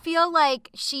 I feel like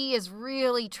she is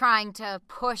really trying to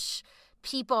push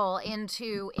people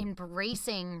into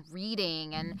embracing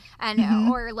reading and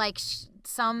or like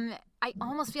I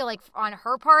almost feel like on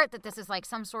her part that this is like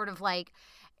some sort of like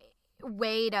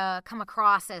way to come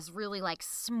across as really like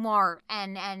smart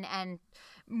and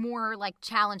more like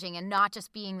challenging and not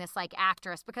just being this like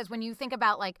actress, because when you think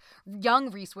about like young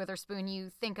Reese Witherspoon, you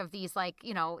think of these like,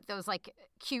 you know, those like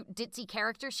cute ditzy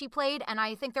characters she played, and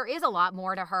I think there is a lot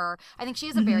more to her. I think she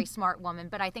is a very smart woman,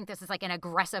 but I think this is like an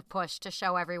aggressive push to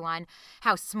show everyone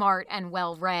how smart and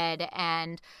well read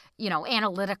and, you know,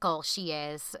 analytical she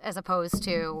is, as opposed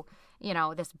to, you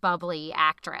know, this bubbly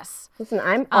actress. Listen,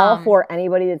 I'm all for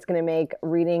anybody that's going to make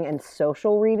reading and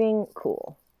social reading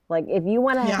cool. Like, if you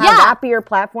want to have that be your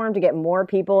platform to get more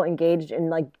people engaged in,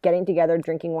 like, getting together,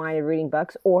 drinking wine and reading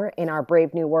books, or in our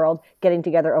brave new world, getting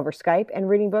together over Skype and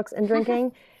reading books and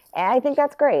drinking, I think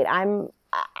that's great.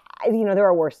 You know, there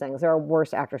are worse things. There are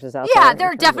worse actresses out there. Yeah, there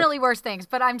are definitely worse things,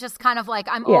 but I'm just kind of like,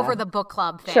 I'm over the book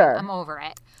club thing. Sure. I'm over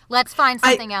it. Let's find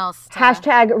something else.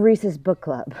 Hashtag Reese's Book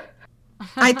Club.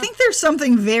 I think there's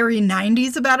something very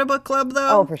 90s about a book club,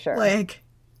 though. Oh, for sure. Like,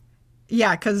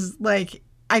 yeah, because, like,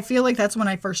 I feel like that's when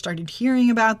I first started hearing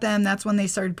about them. That's when they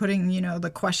started putting, you know, the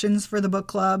questions for the book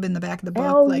club in the back of the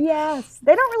book. Oh, like, yes.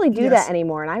 They don't really do that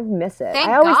anymore, and I miss it. Thank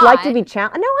I always God. like to be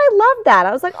challenged. No, I love that.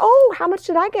 I was like, oh, how much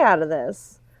did I get out of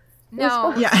this? No,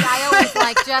 I always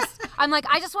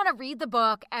I just want to read the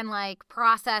book and like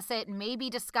process it and maybe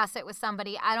discuss it with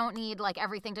somebody. I don't need like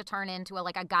everything to turn into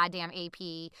a goddamn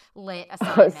AP lit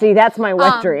assignment. See, that's my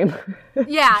wet dream.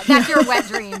 Yeah, that's your wet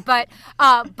dream. But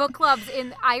book clubs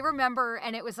I remember,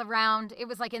 and it was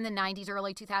like in the 90s,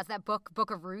 early 2000s, that Book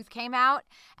of Ruth came out,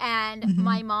 and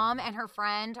my mom and her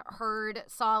friend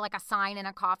saw like a sign in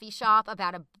a coffee shop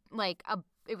about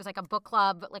it was like a book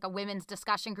club, like a women's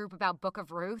discussion group about Book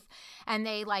of Ruth. And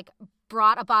they like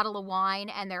brought a bottle of wine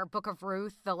and their Book of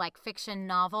Ruth, the like fiction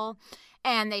novel.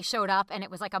 And they showed up and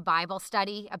it was like a Bible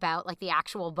study about like the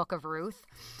actual Book of Ruth.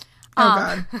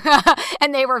 Oh, God.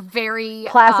 And they were very...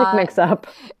 Classic mix-up.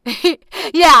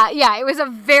 Yeah. It was a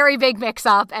very big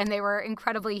mix-up and they were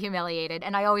incredibly humiliated.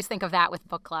 And I always think of that with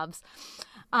book clubs.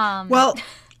 Well,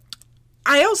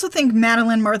 I also think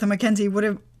Madeline Martha McKenzie would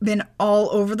have been all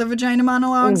over the Vagina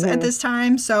Monologues at this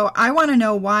time. So I want to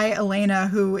know why Elena,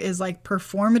 who is like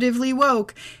performatively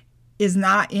woke, is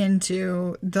not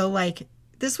into the like,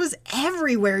 this was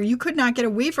everywhere. You could not get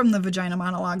away from the Vagina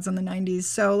Monologues in the 90s.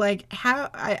 So like,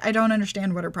 how, I don't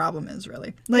understand what her problem is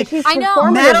really. Like, I know.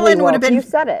 Madeline would have been, you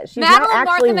said it. She's Madeline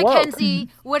Martha woke. McKenzie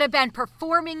would have been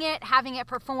performing it, having it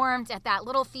performed at that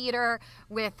little theater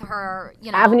with her,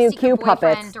 you know, Avenue Q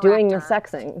puppets director. doing the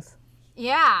sexings.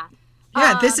 Yeah.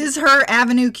 Yeah, this is her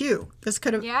Avenue Q. This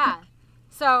could have. Yeah.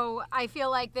 So I feel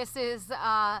like this is,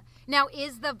 now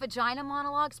is the Vagina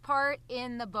Monologues part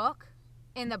in the book?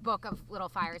 In the Book of Little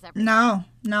Fires Everywhere?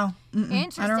 No.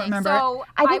 Interesting. I don't remember. So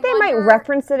I think they might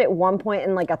reference it at one point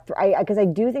in like because I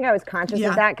do think I was conscious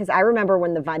of that, because I remember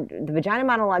when the Vagina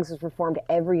Monologues was performed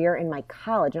every year in my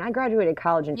college, and I graduated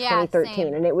college in 2013,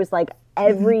 same. and it was like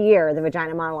every year the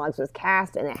Vagina Monologues was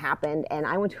cast and it happened, and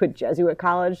I went to a Jesuit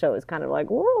college, so it was kind of like,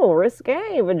 whoa,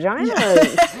 risque,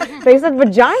 vaginas. They said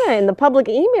vagina in the public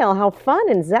email, how fun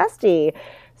and zesty.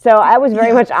 So I was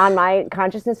very much on my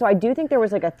consciousness. So I do think there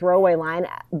was like a throwaway line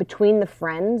between the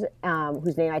friends,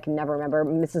 whose name I can never remember,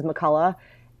 Mrs. McCullough,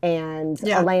 and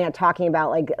Elena talking about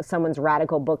like someone's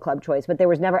radical book club choice. But there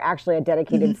was never actually a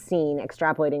dedicated scene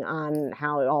extrapolating on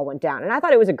how it all went down. And I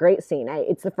thought it was a great scene.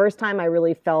 It's the first time I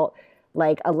really felt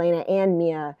like Elena and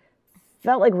Mia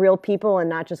felt like real people and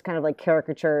not just kind of like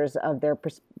caricatures of their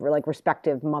like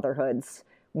respective motherhoods.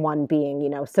 One being, you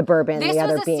know, suburban, the other being...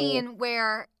 This was a scene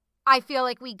where I feel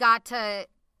like we got to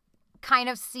kind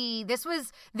of see, this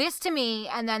to me,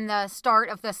 and then the start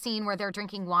of the scene where they're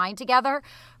drinking wine together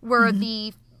were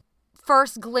the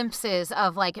first glimpses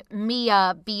of like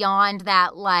Mia beyond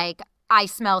that like I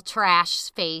smell trash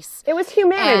face. It was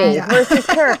humanity versus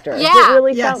characters. It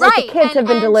really felt like the kids have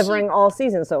been delivering all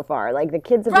season so far. Like the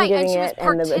kids have been giving it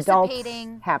and the adults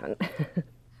haven't.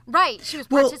 Right. She was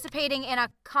participating in a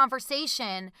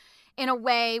conversation in a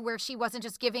way where she wasn't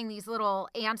just giving these little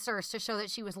answers to show that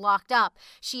she was locked up.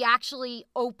 She actually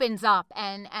opens up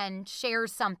and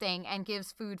shares something and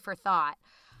gives food for thought.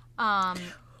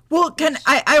 Well,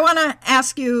 I want to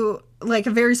ask you like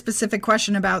a very specific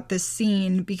question about this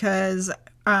scene because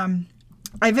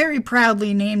I very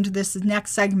proudly named this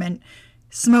next segment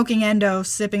 "Smoking Endo,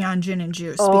 Sipping on Gin and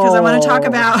Juice" because I want to talk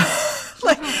about.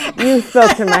 You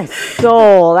spoke to my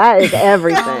soul. That is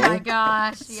everything. Oh my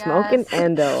gosh! Yes. Smoking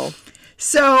Endo.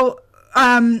 So,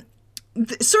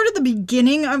 sort of the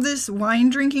beginning of this wine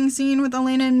drinking scene with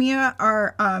Elena and Mia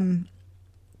are.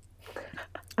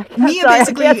 I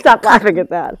can't stop laughing at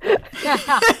that.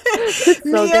 It's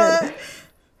so good.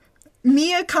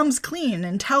 Mia comes clean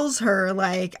and tells her,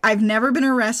 like, I've never been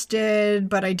arrested,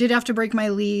 but I did have to break my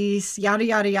lease, yada,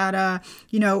 yada, yada.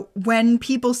 You know, when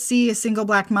people see a single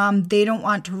black mom, they don't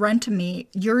want to rent to me.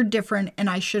 You're different,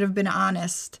 and I should have been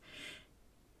honest.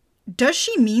 Does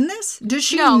she mean this? Does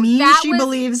she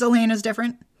believes Elena's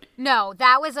different? No,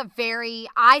 that was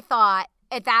I thought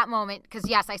at that moment, because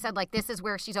yes, I said, like, this is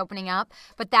where she's opening up,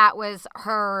 but that was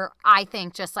her, I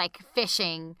think, just, like,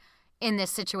 fishing in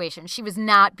this situation. She was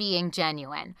not being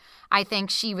genuine. I think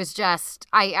she was just,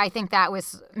 I think that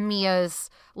was Mia's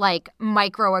like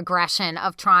microaggression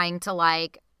of trying to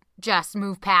like just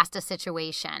move past a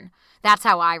situation. That's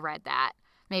how I read that.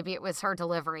 Maybe it was her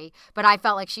delivery, but I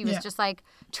felt like she was just like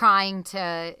trying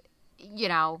to, you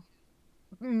know,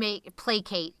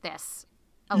 placate this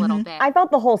a little bit. I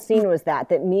felt the whole scene was that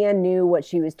Mia knew what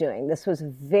she was doing. This was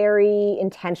very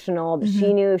intentional.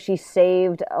 She knew if she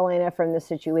saved Elena from the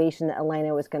situation that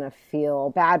Elena was going to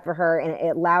feel bad for her, and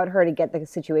it allowed her to get the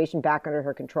situation back under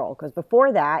her control. Because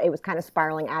before that, it was kind of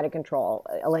spiraling out of control.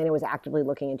 Elena was actively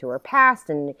looking into her past,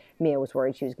 and Mia was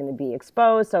worried she was going to be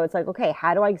exposed. So it's like, okay,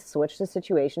 how do I switch the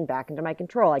situation back into my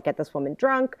control? I get this woman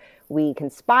drunk, we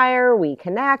conspire, we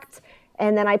connect,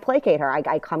 and then I placate her.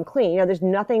 I come clean. You know, there's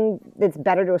nothing that's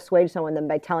better to assuage someone than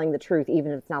by telling the truth,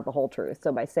 even if it's not the whole truth.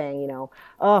 So by saying, you know,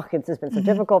 oh, it's just been so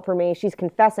difficult for me, she's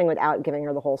confessing without giving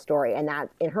her the whole story. And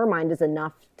that, in her mind, is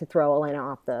enough to throw Elena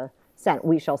off the scent.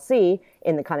 We shall see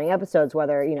in the coming episodes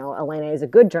whether, you know, Elena is a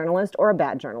good journalist or a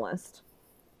bad journalist.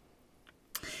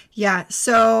 Yeah.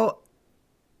 So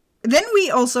then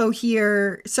we also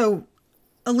hear,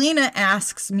 Elena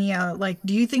asks Mia, like,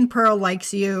 do you think Pearl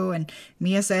likes you? And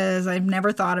Mia says, I've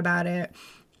never thought about it.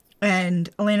 And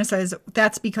Elena says,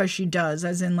 that's because she does,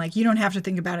 as in, like, you don't have to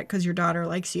think about it because your daughter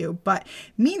likes you. But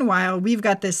meanwhile, we've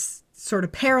got this sort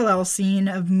of parallel scene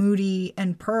of Moody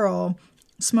and Pearl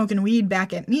smoking weed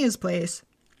back at Mia's place.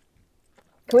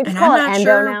 Can we just call it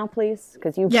Endo now, please?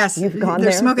 Because you've gone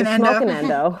there. Smoking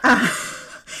Endo.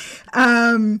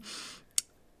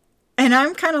 And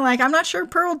I'm kind of like, I'm not sure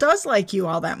Pearl does like you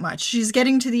all that much. She's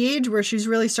getting to the age where she's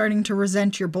really starting to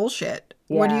resent your bullshit.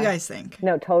 Yeah. What do you guys think?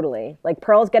 No, totally. Like,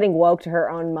 Pearl's getting woke to her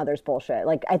own mother's bullshit.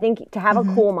 Like, I think to have a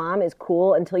cool mom is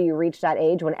cool until you reach that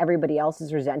age when everybody else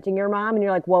is resenting your mom. And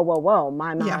you're like, whoa, whoa, whoa,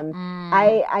 my mom.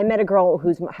 Yeah. I met a girl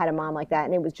who's had a mom like that.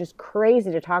 And it was just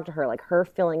crazy to talk to her. Like, her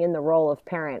filling in the role of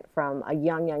parent from a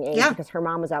young age because her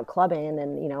mom was out clubbing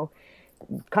and, you know,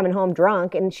 coming home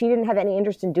drunk, and she didn't have any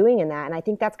interest in doing that. And I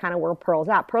think that's kind of where Pearl's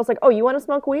at. Pearl's like, oh, you want to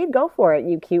smoke weed? Go for it,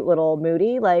 you cute little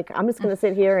Moody. Like, I'm just going to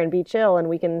sit here and be chill, and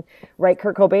we can write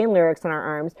Kurt Cobain lyrics on our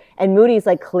arms. And Moody's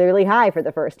like clearly high for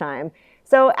the first time.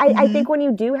 So I think when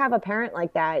you do have a parent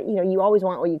like that, you know, you always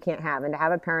want what you can't have. And to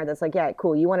have a parent that's like, yeah,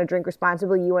 cool, you want to drink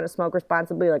responsibly, you want to smoke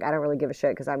responsibly, like, I don't really give a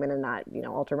shit because I'm going to not, you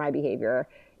know, alter my behavior.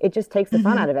 It just takes the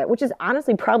fun out of it, which is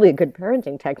honestly probably a good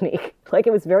parenting technique. Like,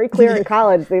 it was very clear in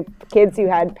college, the kids who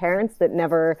had parents that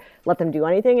never let them do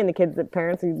anything and the kids that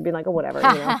parents who'd be like, oh, whatever,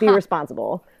 you know, be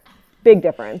responsible. Big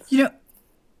difference. You know,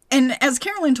 and as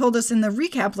Carolyn told us in the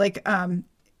recap, like,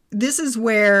 this is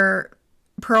where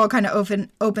Pearl kind of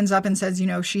opens up and says, you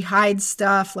know, she hides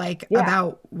stuff like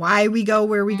about why we go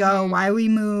where we go, why we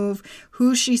move,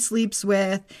 who she sleeps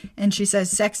with. And she says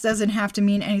sex doesn't have to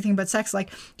mean anything but sex. Like,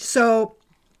 so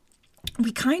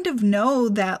we kind of know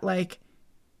that, like,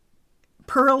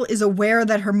 Pearl is aware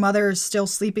that her mother is still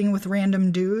sleeping with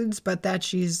random dudes, but that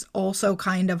she's also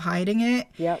kind of hiding it.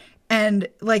 Yep. And,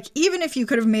 like, even if you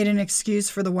could have made an excuse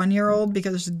for the 1-year-old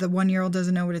because the 1-year-old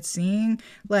doesn't know what it's seeing,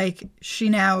 like, she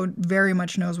now very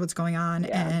much knows what's going on,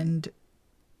 and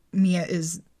Mia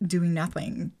is doing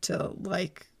nothing to,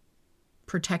 like,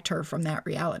 protect her from that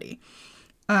reality.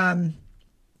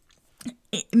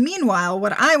 Meanwhile,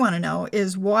 what I want to know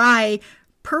is why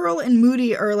Pearl and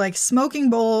Moody are, like,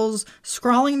 smoking bowls,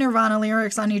 scrawling Nirvana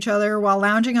lyrics on each other while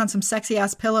lounging on some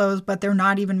sexy-ass pillows, but they're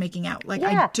not even making out. Like,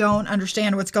 I don't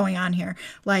understand what's going on here.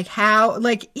 Like, how,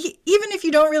 like, even if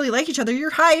you don't really like each other, you're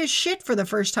high as shit for the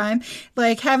first time.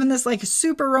 Like, having this, like,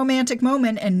 super romantic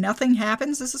moment and nothing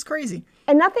happens. This is crazy.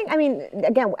 And nothing, I mean,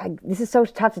 again, this is so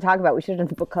tough to talk about. We should have done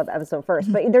the book club episode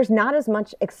first. But there's not as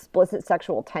much explicit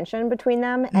sexual tension between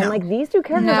them. And, like, these two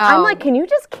characters, I'm like, can you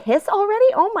just kiss already?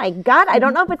 Oh, my God. I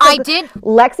don't know if it's like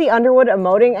Lexi Underwood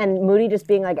emoting and Moody just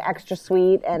being, like, extra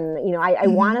sweet. And, you know, I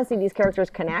want to see these characters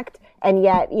connect. And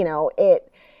yet, you know, it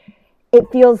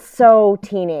feels so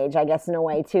teenage, I guess, in a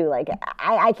way, too. Like,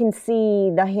 I can see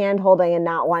the hand-holding and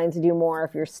not wanting to do more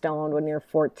if you're stoned when you're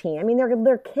 14. I mean,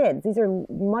 they're kids. These are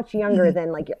much younger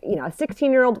than, like, you know, a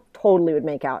 16-year-old totally would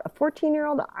make out. A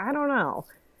 14-year-old, I don't know.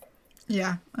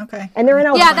 Yeah, okay. And they're in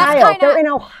Ohio. They're in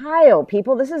Ohio,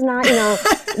 people. This is not, you know,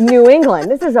 New England.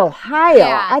 This is Ohio.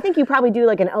 Yeah. I think you probably do,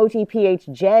 like, an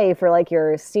OTPHJ for, like,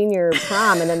 your senior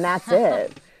prom, and then that's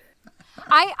it.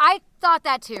 I thought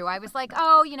that too. I was like,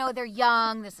 oh, you know, they're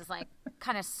young. This is like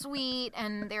kind of sweet,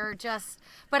 and they're just.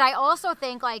 But I also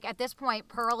think, like, at this point,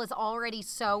 Pearl is already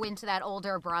so into that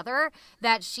older brother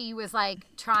that she was like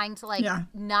trying to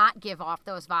not give off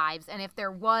those vibes. And if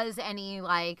there was any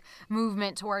like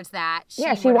movement towards that, she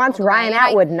wants Ryan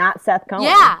Atwood, not Seth Cohen.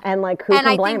 Yeah, and like who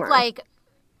can blame her? Like.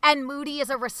 And Moody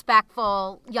is a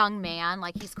respectful young man.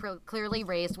 Like, he's clearly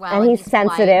raised well. And he's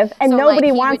sensitive. Polite. And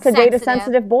nobody wants to date a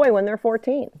sensitive boy when they're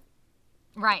 14.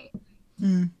 Right.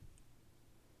 Mm.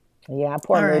 Yeah,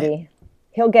 poor Moody.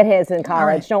 He'll get his in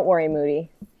college. Don't worry,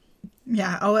 Moody.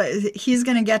 Yeah, he's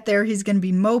going to get there. He's going to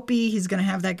be mopey. He's going to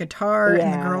have that guitar,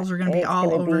 and the girls are going to be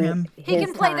all over him. He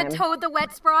can play the Toad the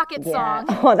Wet Sprocket song.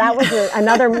 Oh, that was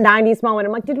another 90s moment.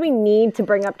 I'm like, did we need to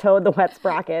bring up Toad the Wet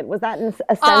Sprocket? Was that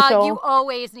essential? You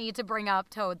always need to bring up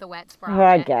Toad the Wet Sprocket.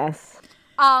 I guess.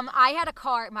 I had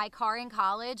my car in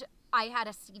college, I had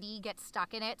a CD get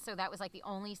stuck in it, so that was like the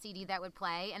only CD that would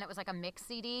play, and it was like a mix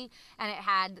CD, and it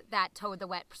had that Toad the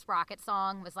Wet Sprocket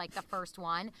song was like the first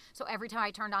one. So every time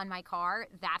I turned on my car,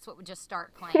 that's what would just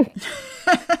start playing.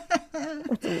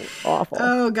 That's awful.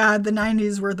 Oh God, the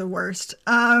 90s were the worst.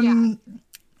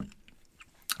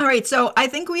 All right, so I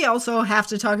think we also have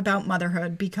to talk about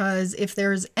motherhood, because if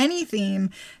there's any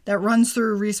theme that runs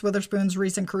through Reese Witherspoon's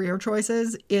recent career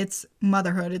choices, it's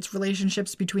motherhood. It's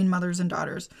relationships between mothers and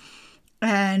daughters.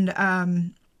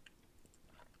 And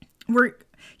we're,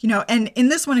 you know, and in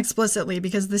this one explicitly,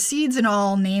 because the Seeds and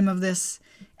All name of this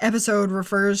episode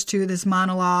refers to this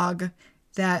monologue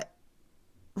that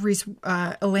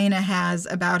Elena has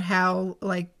about how,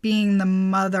 like, being the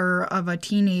mother of a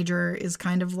teenager is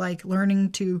kind of like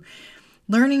learning to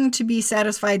be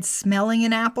satisfied smelling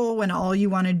an apple when all you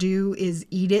want to do is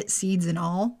eat it, seeds and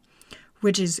all,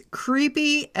 which is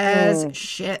creepy as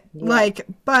shit. Yeah. Like,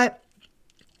 but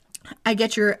I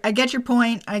get your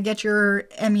point. I get your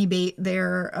Emmy bait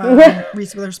there,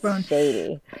 Reese Witherspoon.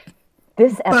 Shady.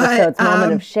 This episode's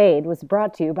moment of shade was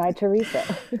brought to you by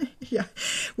Teresa. Yeah.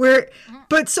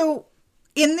 But so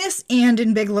in this and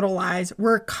in Big Little Lies,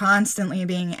 we're constantly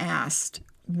being asked,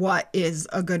 what is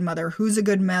a good mother? Who's a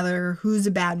good mother? Who's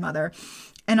a bad mother?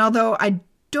 And although I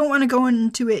don't want to go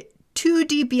into it too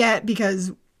deep yet,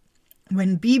 because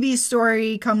when BB's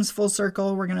story comes full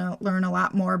circle, we're going to learn a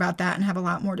lot more about that and have a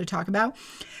lot more to talk about.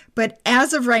 But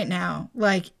as of right now,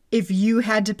 like, if you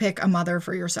had to pick a mother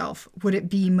for yourself, would it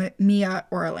be Mia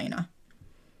or Elena?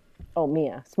 Oh,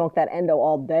 Mia. Smoke that endo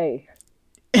all day.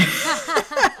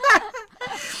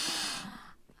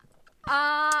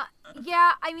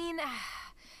 Yeah, I mean,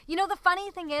 you know, the funny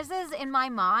thing is in my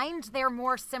mind, they're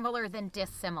more similar than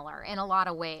dissimilar in a lot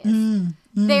of ways.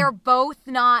 They're both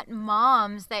not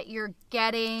moms that you're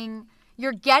getting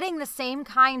the same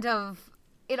kind of,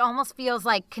 it almost feels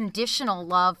like conditional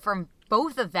love from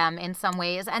both of them in some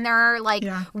ways. And there are like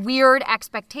weird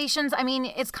expectations. I mean,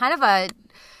 it's kind of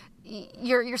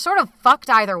you're sort of fucked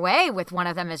either way with one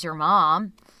of them as your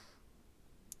mom.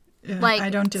 Like, I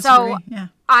don't disagree. So yeah.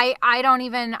 I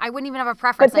wouldn't even have a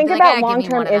preference. But think I'd be about like,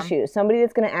 give me one long-term of them. issues. Somebody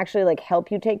that's going to actually like help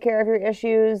you take care of your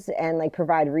issues and like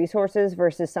provide resources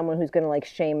versus someone who's going to like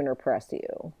shame and repress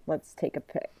you. Let's take a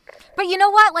pick. But you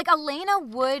know what? Like, Elena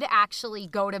would actually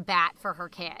go to bat for her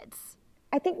kids.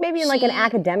 I think maybe in like an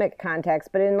academic context,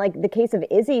 but in like the case of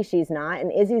Izzy, she's not,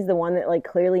 and Izzy's the one that like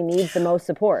clearly needs the most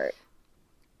support.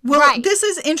 Well, this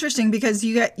is interesting because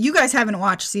you guys haven't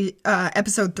watched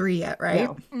episode 3 yet, right?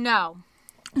 No.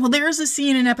 Well, there is a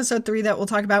scene in episode 3 that we'll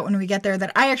talk about when we get there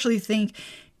that I actually think,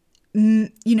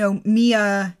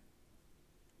 Mia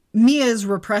is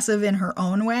repressive in her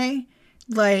own way.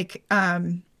 Like,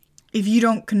 if you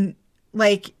don't,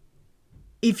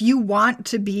 if you want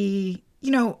to be,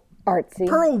 artsy.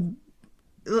 Pearl,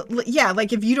 yeah,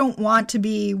 like if you don't want to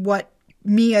be what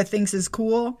Mia thinks is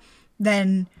cool,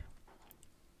 then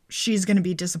she's going to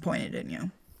be disappointed in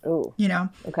you. Ooh.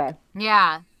 Okay.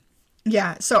 Yeah.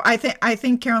 Yeah, so I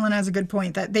think Carolyn has a good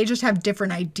point that they just have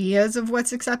different ideas of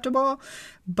what's acceptable,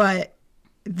 but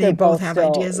they both have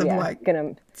ideas of what's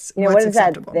what is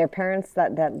acceptable. That? Their parents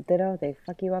that ditto, they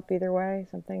fuck you up either way,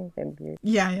 something.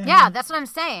 Yeah, that's what I'm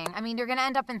saying. I mean, you're gonna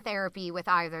end up in therapy with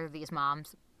either of these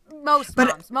moms. Moms.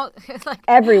 Like,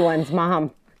 everyone's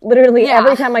mom. Literally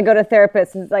every time I go to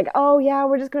therapist, it's like, oh yeah,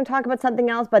 we're just gonna talk about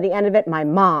something else. By the end of it, my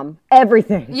mom,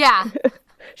 everything. Yeah.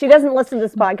 She doesn't listen to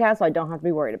this podcast, so I don't have to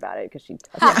be worried about it because she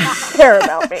doesn't care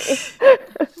about me.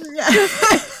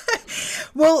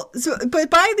 Well, but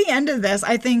by the end of this,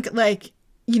 I think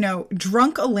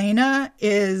drunk Elena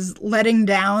is letting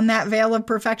down that veil of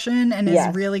perfection and is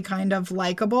really kind of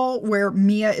likable, where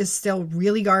Mia is still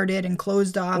really guarded and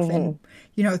closed off and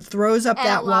throws up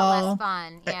that wall. Less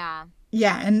fun, yeah.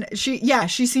 Yeah, and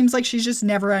she seems like she's just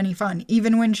never any fun.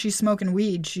 Even when she's smoking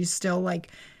weed, she's still like,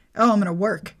 oh, I'm going to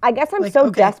work. I guess I'm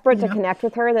desperate to connect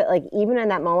with her that like even in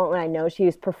that moment when I know she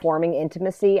was performing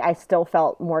intimacy, I still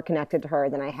felt more connected to her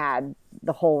than I had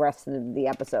the whole rest of the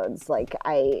episodes. Like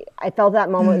I felt that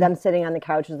moment with them sitting on the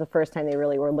couch was the first time they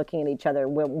really were looking at each other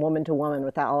woman to woman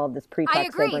without all of this pretext. I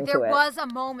agree. They bring There to it. was a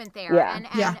moment there. Yeah.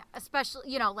 And especially,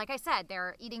 like I said,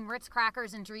 they're eating Ritz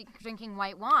crackers and drinking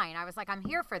white wine. I was like, I'm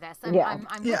here for this. I'm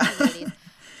with you ladies.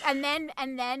 And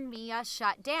then Mia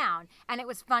shut down. And it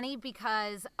was funny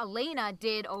because Elena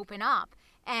did open up.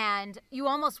 And you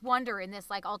almost wonder in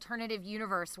this like alternative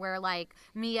universe where like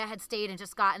Mia had stayed and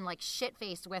just gotten like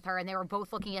shit-faced with her and they were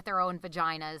both looking at their own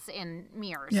vaginas in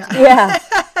mirrors. Yeah.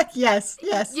 Yes.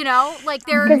 Like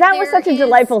there because that was such a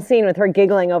delightful scene with her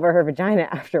giggling over her vagina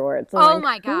afterwards.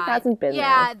 My God. Who hasn't been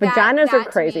there? Vaginas are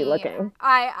crazy looking.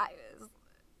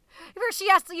 Where she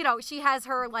has to, she has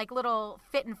her like little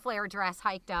fit and flare dress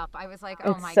hiked up. I was like,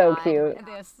 oh it's my so God. Cute.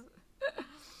 This.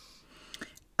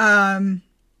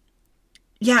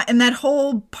 Yeah, and that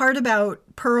whole part about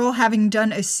Pearl having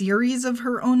done a series of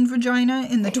her own vagina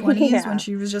in the 20s when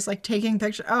she was just like taking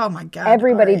pictures. Oh my God.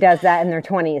 Everybody does that in their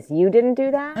 20s. You didn't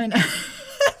do that? I know.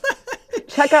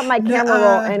 Check out my camera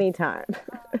roll anytime.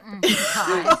 I'm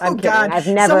kidding. God. I've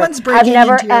never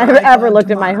ever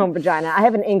looked at my home vagina. I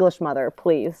have an English mother,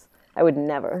 please. I would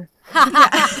never.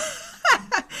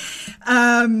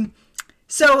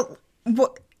 So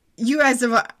you guys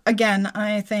have, again,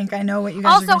 I think I know what you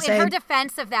guys are going to say. Also, in her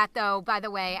defense of that, though, by the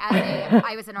way,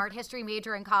 I was an art history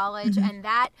major in college, and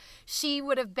that she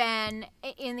would have been,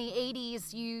 in the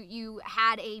 80s, you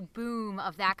had a boom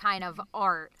of that kind of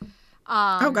art.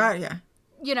 Oh, God, yeah.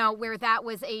 Where that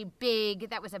was a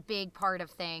big part of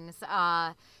things.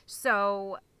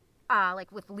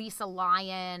 Like with Lisa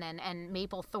Lyon and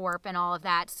Mapplethorpe and all of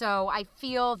that. So I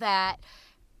feel that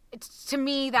it's to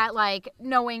me that like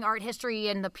knowing art history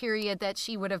and the period that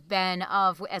she would have been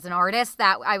of as an artist,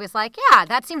 that I was like, yeah,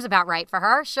 that seems about right for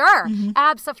her. Sure.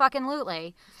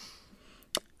 Abso-fucking-lutely.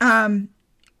 All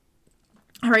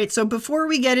right. So before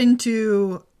we get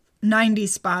into 90s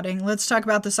spotting, let's talk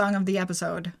about the song of the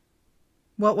episode.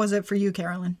 What was it for you,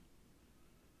 Carolyn?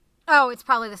 Oh, it's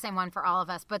probably the same one for all of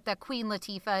us, but the Queen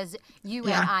Latifah's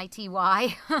Unity.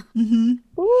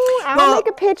 Ooh, I'll make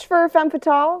a pitch for Femme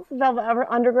Fatale, Velvet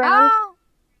Underground. Oh,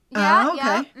 yeah, okay.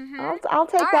 Yeah. Mm-hmm. I'll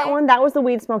take that one. That was the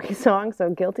weed smoking song,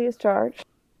 so guilty as charged.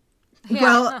 Yeah.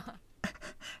 Well,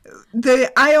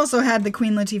 I also had the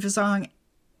Queen Latifah song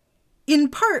in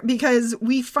part because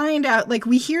we find out, like,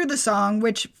 we hear the song,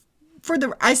 which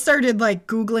I started like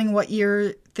Googling what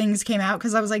year things came out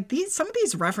because I was like, some of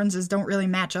these references don't really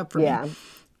match up for me.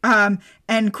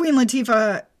 And Queen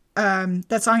Latifah,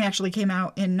 that song actually came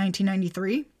out in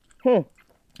 1993.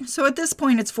 So at this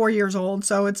point, it's 4 years old.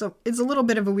 So it's a little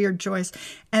bit of a weird choice.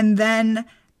 And then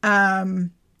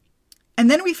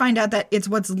we find out that it's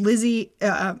what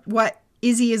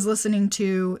Izzy is listening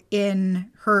to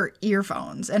in her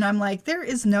earphones. And I'm like, there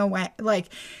is no way. Like,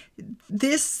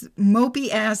 this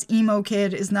mopey ass emo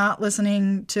kid is not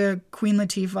listening to Queen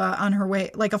Latifah on her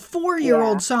way, like a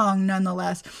 4-year-old song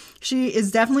nonetheless. She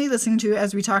is definitely listening to,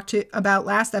 as we talked about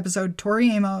last episode,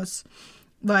 Tori Amos,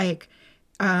 like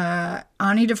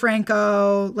Ani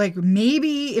DeFranco, like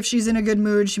maybe if she's in a good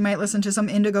mood, she might listen to some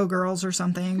Indigo Girls or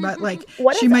something, but like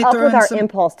she might throw in some...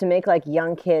 impulse to make like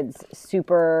young kids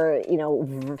super,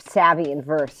 savvy and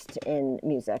versed in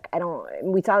music?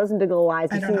 We saw this in Big Little Lies.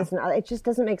 We've seen this it just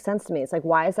doesn't make sense to me. It's like,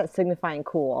 why is that signifying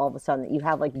cool all of a sudden that you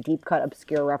have like deep cut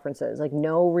obscure references? Like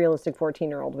no realistic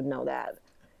 14-year-old would know that.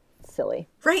 Silly.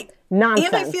 Right. Nonsense.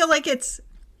 And I feel like it's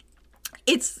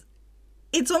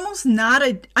almost not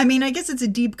I mean, I guess it's a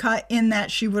deep cut in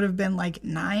that she would have been like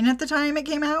 9 at the time it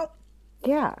came out.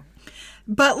 Yeah.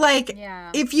 But like,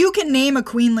 if you can name a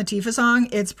Queen Latifah song,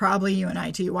 it's probably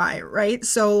UNITY, right?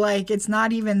 So like, it's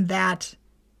not even that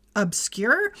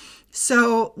obscure.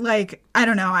 So like, I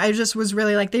don't know. I just was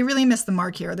really like, they really missed the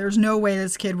mark here. There's no way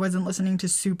this kid wasn't listening to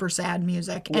super sad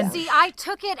music. Yeah. And see, I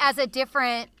took it as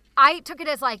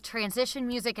like transition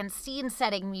music and scene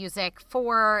setting music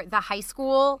for the high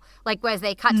school, like as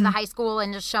they cut to the high school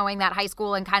and just showing that high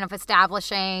school and kind of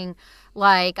establishing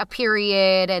like a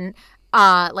period and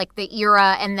like the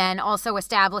era, and then also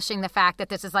establishing the fact that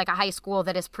this is like a high school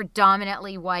that is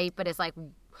predominantly white but is like,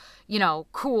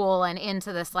 cool and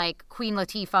into this like Queen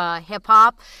Latifah hip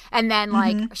hop. And then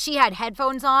like she had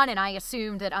headphones on, and I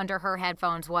assumed that under her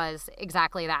headphones was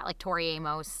exactly that, like Tori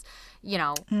Amos,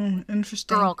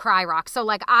 interesting. Girl cry rock. So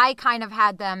like I kind of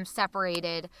had them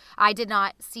separated. I did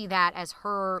not see that as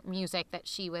her music that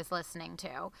she was listening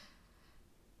to.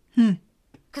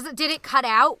 Because did it cut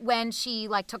out when she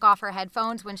like took off her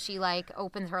headphones, when she like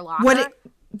opened her locker?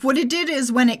 What it did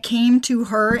is when it came to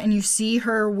her and you see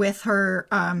her with her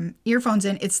earphones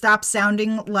in, it stops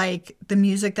sounding like the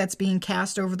music that's being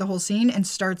cast over the whole scene and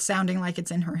starts sounding like it's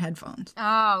in her headphones.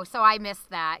 Oh, so I missed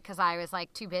that because I was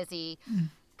like too busy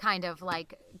kind of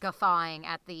like guffawing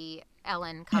at the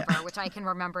Ellen cover, which I can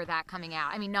remember that coming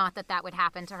out. I mean, not that that would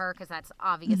happen to her because that's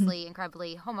obviously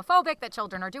incredibly homophobic that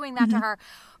children are doing that to her.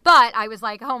 But I was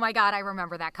like, oh my God, I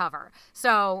remember that cover.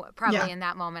 So probably in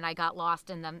that moment I got lost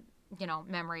in the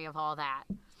memory of all that.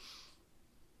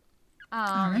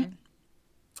 All right.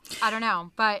 I don't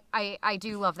know, but I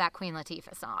do love that Queen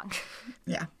Latifah song.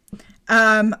 Yeah.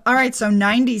 All right, so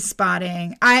 90s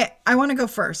spotting. I want to go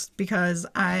first because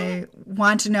I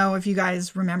want to know if you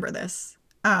guys remember this.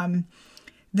 The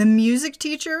music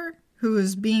teacher who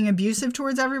was being abusive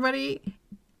towards everybody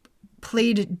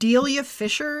played Delia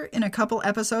Fisher in a couple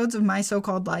episodes of My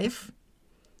So-Called Life.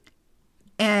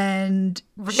 And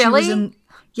really?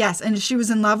 Yes, and she was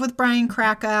in love with Brian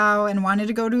Krakow and wanted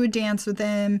to go to a dance with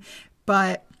him,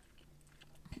 but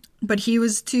he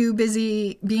was too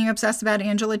busy being obsessed about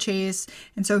Angela Chase,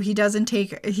 and so he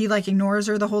like ignores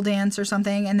her the whole dance or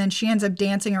something, and then she ends up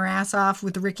dancing her ass off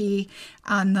with Ricky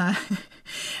on the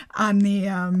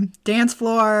dance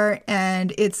floor,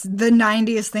 and it's the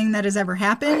 90th thing that has ever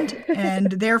happened,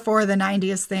 and therefore the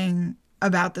 90th thing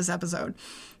about this episode.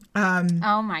 Oh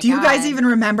my God. Do you guys even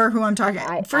remember who I'm talking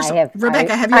about? First,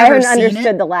 Rebecca, have you ever seen it? I haven't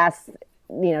understood the last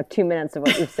 2 minutes of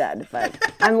what you said,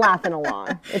 but I'm laughing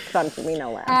along. It's fun for me,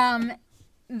 no less.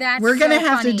 We're gonna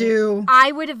have to do.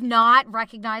 I would have not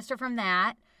recognized her from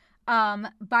that.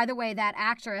 By the way, that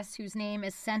actress whose name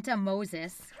is Senta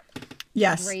Moses.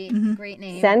 Yes. Great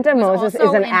name. Senta Moses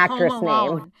is an actress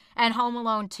name. And Home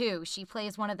Alone 2. She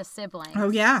plays one of the siblings. Oh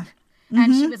yeah.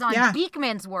 And she was on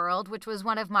Beakman's World, which was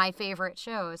one of my favorite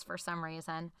shows for some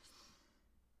reason.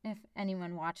 If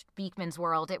anyone watched Beakman's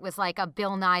World, it was like a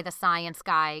Bill Nye the Science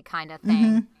Guy kind of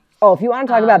thing. Oh, if you want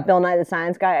to talk about Bill Nye the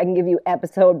Science Guy, I can give you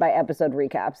episode by episode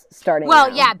recaps starting now.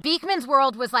 Yeah, Beakman's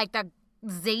World was like the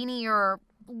zanier,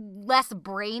 less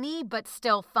brainy, but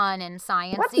still fun and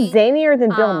sciencey. What's zanier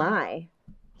than Bill Nye?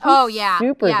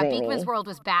 Super zany. Beakman's World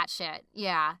was batshit.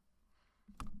 Yeah.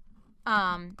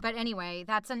 But anyway,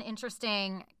 that's an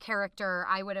interesting character.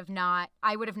 I would have not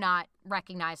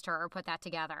recognized her or put that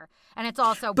together. And it's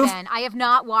also I have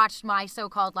not watched My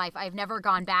So-Called Life. I've never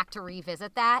gone back to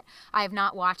revisit that. I have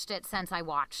not watched it since I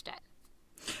watched it.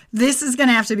 This is going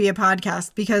to have to be a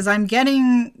podcast because I'm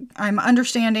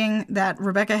understanding that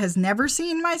Rebecca has never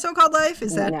seen My So-Called Life.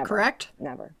 Is that correct?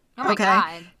 Never. Oh my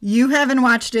God. You haven't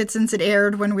watched it since it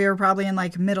aired when we were probably in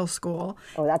like middle school.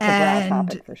 Oh, that's a broad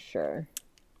topic for sure.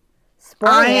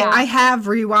 I have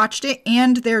rewatched it,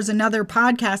 and there's another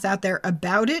podcast out there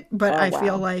about it, but I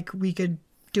feel like we could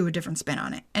do a different spin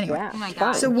on it. Anyway. Yeah, oh my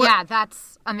God. So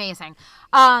that's amazing.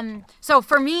 So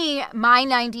for me, my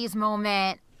 90s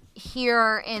moment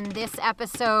here in this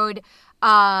episode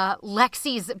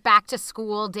Lexi's back to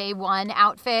school day one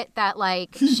outfit, that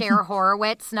like Cher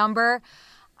Horowitz number.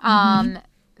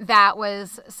 That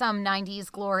was some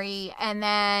 90s glory. And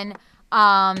then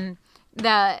I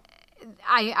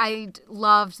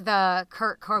loved the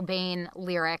Kurt Cobain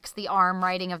lyrics, the arm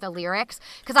writing of the lyrics,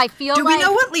 because I feel Do we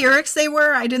know what lyrics they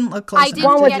were? I didn't look close I enough.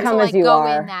 didn't get to like go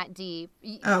in that deep.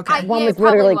 Okay. One was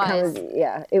literally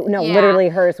literally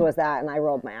hers was that, and I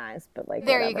rolled my eyes. But like,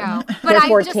 there whatever. you go. But they're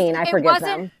 14. I forgive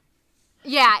them.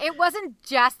 Yeah, it wasn't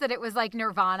just that it was like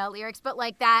Nirvana lyrics, but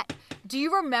like that. Do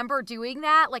you remember doing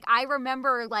that? Like, I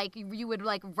remember like you would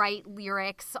like write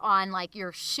lyrics on like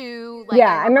your shoe. Like,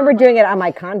 I remember doing it on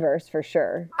my Converse for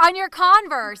sure. On your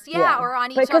Converse, or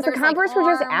on each other's because the Converse like,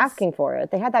 were just arms. asking for it.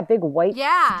 They had that big white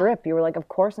strip. You were like, of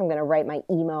course I'm going to write my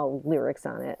emo lyrics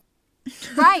on it.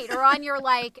 Right, or on your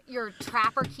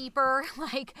Trapper Keeper,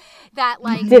 like that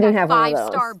Didn't have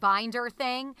 5-star binder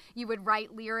thing. You would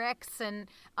write lyrics, and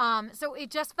so it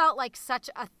just felt like such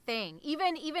a thing.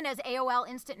 Even as AOL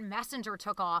Instant Messenger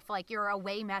took off, like your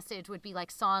away message would be like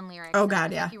song lyrics. Oh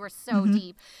God, yeah. Like you were so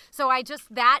deep. So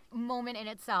that moment in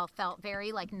itself felt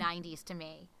very like 90s to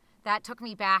me. That took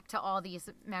me back to all these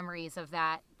memories of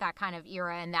that kind of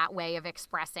era and that way of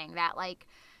expressing that like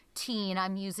teen,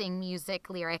 I'm using music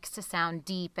lyrics to sound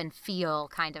deep and feel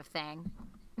kind of thing.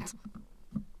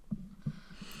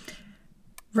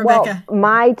 Rebecca,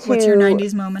 what's your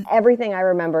 90s moment? Everything I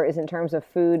remember is in terms of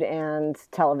food and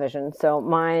television. So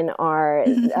mine are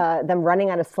them running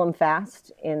out of Slim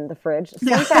Fast in the fridge.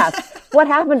 Slim Fast. What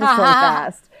happened to Slim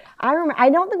Fast? I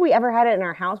don't think we ever had it in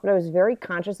our house, but I was very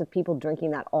conscious of people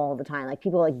drinking that all the time. Like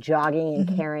people like jogging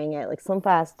and carrying it. Like Slim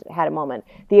Fast had a moment.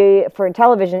 For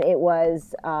television, it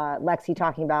was Lexi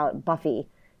talking about Buffy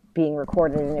being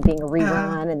recorded and it being a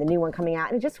rerun and the new one coming out.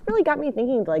 And it just really got me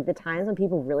thinking like the times when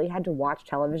people really had to watch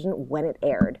television when it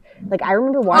aired. Like I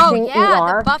remember watching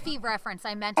ER. The Buffy reference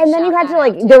I meant to And then you had to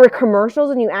like, there were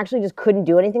commercials and you actually just couldn't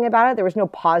do anything about it. There was no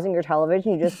pausing your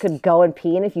television. You just could go and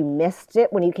pee. And if you missed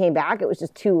it when you came back, it was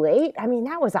just too late. I mean,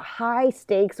 that was a high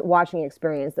stakes watching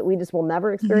experience that we just will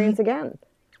never experience again.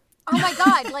 Oh my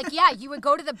God. Like, yeah, you would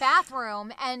go to the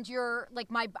bathroom and you're like,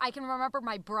 I can remember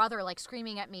my brother like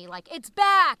screaming at me, like, it's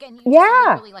back. And you just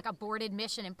literally like aborted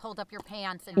mission and pulled up your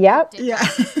pants and yep. it Yeah.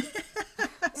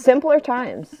 Simpler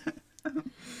times.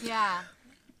 Yeah.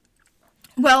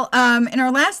 Well, in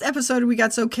our last episode, we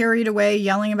got so carried away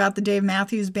yelling about the Dave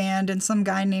Matthews Band and some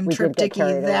guy named Trip Dickey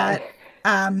that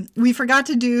we forgot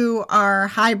to do our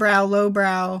highbrow,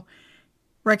 lowbrow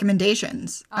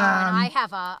recommendations. And I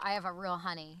have a real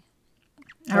honey.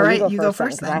 All right, you go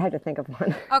first then. I had to think of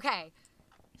one. Okay.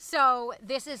 So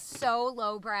this is so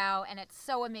lowbrow and it's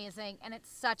so amazing and it's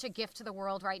such a gift to the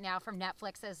world right now from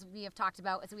Netflix, as we have talked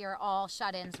about, as we are all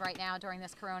shut-ins right now during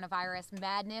this coronavirus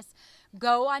madness.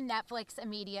 Go on Netflix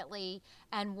immediately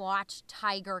and watch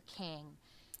Tiger King.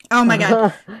 Oh my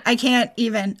God. I can't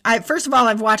even. First of all,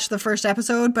 I've watched the first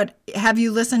episode, but have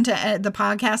you listened to the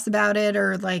podcast about it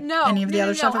or like any of the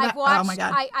other stuff about it? Oh my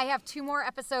God. I have 2 more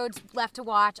episodes left to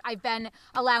watch. I've been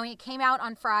allowing, it came out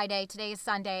on Friday. Today is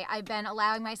Sunday. I've been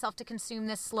allowing myself to consume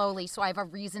this slowly so I have a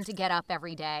reason to get up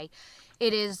every day.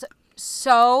 It is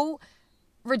so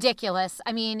ridiculous.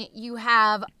 I mean, you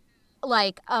have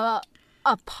like a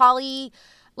polygamous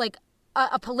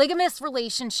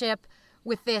relationship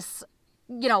with this,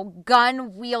 you know,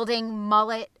 gun-wielding,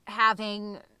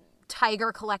 mullet-having,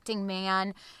 tiger-collecting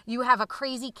man. You have a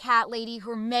crazy cat lady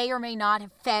who may or may not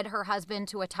have fed her husband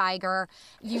to a tiger.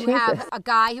 You have a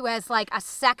guy who has, like, a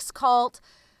sex cult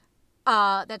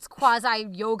that's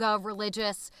quasi-yoga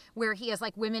religious, where he has,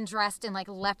 like, women dressed in, like,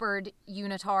 leopard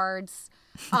unitards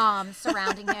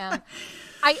surrounding him.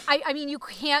 I mean, you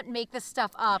can't make this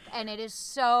stuff up, and it is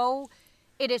so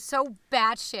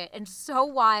batshit and so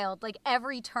wild. Like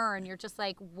every turn, you're just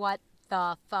like, what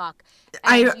the fuck?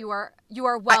 And you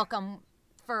are welcome.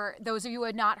 For those of you who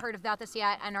had not heard about this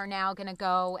yet and are now going to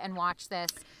go and watch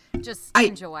this, just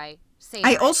enjoy.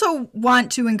 I also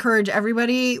want to encourage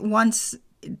everybody once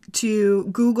to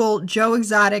Google Joe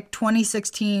Exotic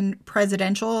 2016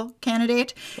 presidential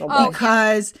candidate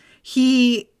because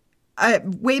he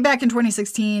way back in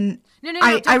 2016. No,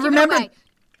 I remember.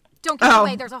 Don't give it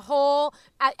away. There's a whole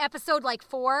episode, like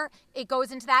 4. It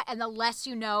goes into that, and the less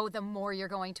you know, the more you're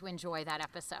going to enjoy that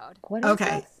episode.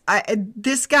 Okay.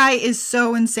 This guy is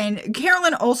so insane.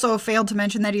 Carolyn also failed to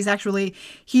mention that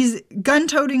he's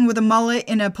gun-toting with a mullet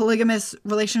in a polygamous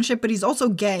relationship, but he's also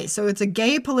gay. So it's a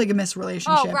gay polygamous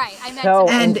relationship. Oh, right. I meant to.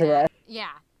 And Yeah.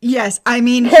 Yes, I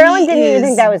mean, Carolyn didn't even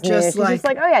think that was new. just She's just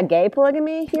like, oh yeah, gay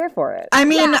polygamy, here for it. I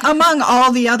mean, among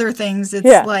all the other things, it's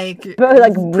like, but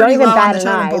like pretty not even low on bad the an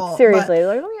totem eye. pole, Seriously, but-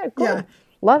 like, oh yeah, cool. Yeah.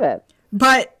 Love it.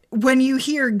 But when you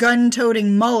hear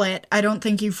gun-toting mullet, I don't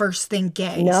think you first think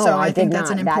gay. No, so I I think did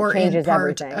that's an not. That important changes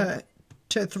part everything.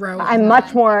 To throw in. I'm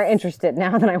much more interested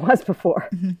now than I was before.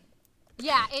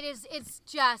 Yeah, it is. It's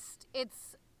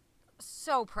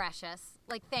so precious.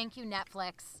 Like, thank you,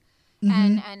 Netflix.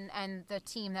 And the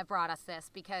team that brought us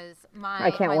this, because my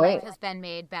life has been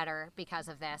made better because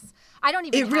of this. I don't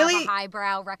even have a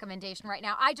highbrow recommendation right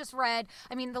now. I just read,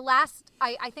 I mean,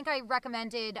 I think I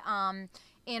recommended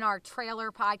in our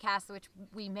trailer podcast, which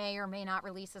we may or may not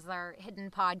release as our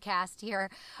hidden podcast here,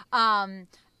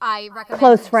 I recommended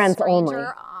Close friends only.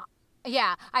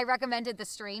 Yeah, I recommended The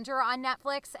Stranger on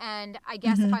Netflix, and I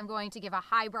guess if I'm going to give a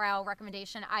highbrow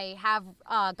recommendation, I have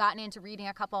gotten into reading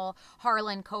a couple.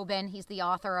 Harlan Coben, he's the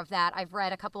author of that. I've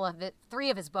read three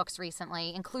of his books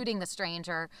recently, including The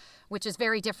Stranger, which is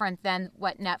very different than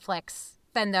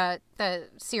than the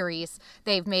series.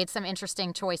 They've made some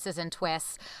interesting choices and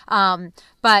twists.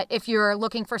 But if you're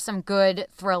looking for some good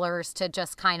thrillers to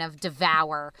just kind of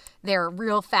devour, they're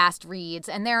real fast reads,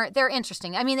 and they're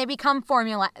interesting. I mean, they become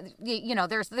formula. You know,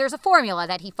 there's a formula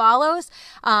that he follows,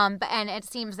 and it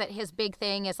seems that his big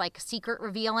thing is like secret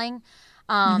revealing.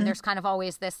 There's kind of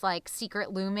always this like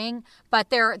secret looming,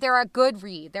 but they're a good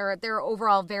read. They're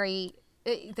overall very.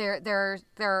 They're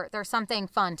something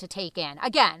fun to take in.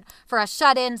 Again, for us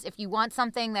shut-ins, if you want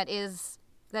something that is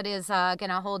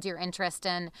gonna hold your interest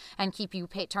and keep you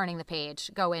turning the page,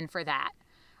 go in for that.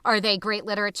 Are they great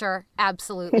literature?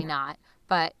 Absolutely not.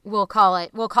 But we'll call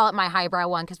it my highbrow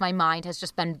one, because my mind has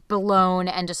just been blown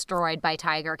and destroyed by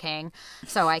Tiger King.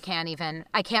 So I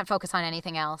can't focus on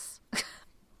anything else.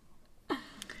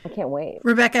 I can't wait.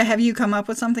 Rebecca, have you come up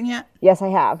with something yet? Yes, I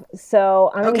have. So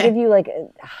I'm going to Okay. give you like a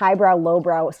highbrow,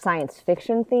 lowbrow science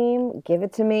fiction theme. Give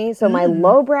it to me. So my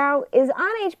lowbrow is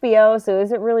on HBO. So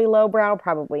is it really lowbrow?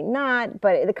 Probably not.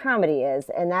 But the comedy is.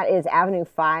 And that is Avenue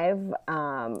 5.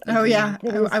 Oh, yeah.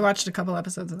 I watched a couple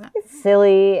episodes of that. It's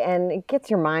silly and it gets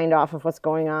your mind off of what's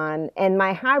going on. And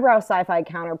my highbrow sci-fi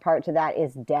counterpart to that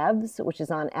is Devs, which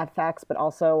is on FX. But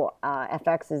also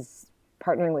FX is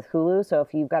partnering with Hulu. So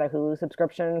if you've got a Hulu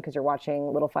subscription because you're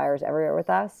watching Little Fires Everywhere with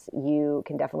us, you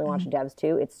can definitely watch Devs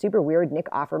too. It's super weird. Nick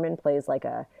Offerman plays like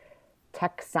a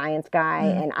tech science guy.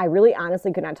 And I really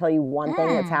honestly could not tell you one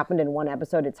thing that's happened in one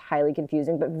episode. It's highly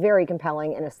confusing, but very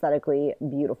compelling and aesthetically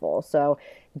beautiful. So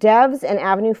Devs and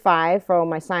Avenue 5 for all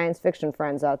my science fiction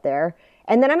friends out there.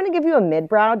 And then I'm going to give you a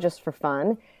midbrow just for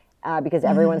fun. Because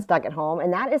everyone's stuck at home.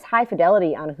 And that is High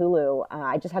Fidelity on Hulu.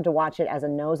 I just had to watch it as a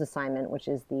nose assignment, which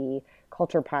is the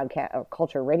culture podcast or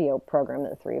culture radio program that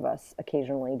the three of us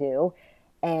occasionally do.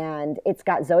 And it's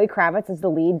got Zoe Kravitz as the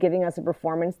lead, giving us a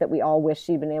performance that we all wish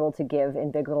she'd been able to give in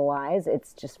Big Little Lies.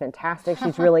 It's just fantastic.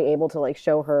 She's really able to like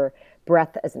show her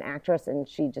breadth as an actress, and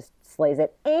she just slays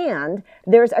it. And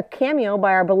there's a cameo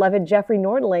by our beloved Jeffrey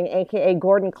Nordling, aka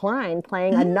Gordon Klein,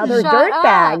 playing another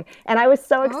dirtbag. And I was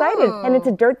so excited. And it's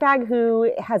a dirtbag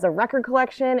who has a record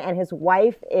collection, and his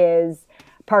wife is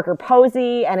Parker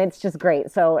Posey, and it's just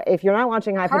great. So if you're not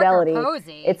watching High Fidelity,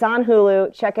 it's on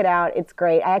Hulu. Check it out. It's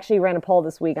great. I actually ran a poll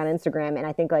this week on Instagram, and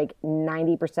I think like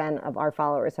 90% of our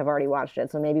followers have already watched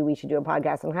it. So maybe we should do a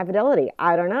podcast on High Fidelity.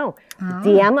 I don't know.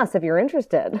 DM us if you're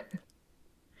interested.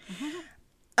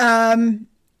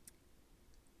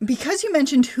 Because you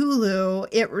mentioned Hulu,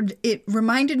 it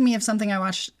reminded me of something I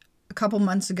watched a couple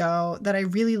months ago that I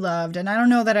really loved, and I don't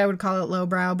know that I would call it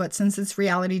lowbrow, but since it's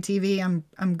reality TV,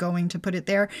 I'm going to put it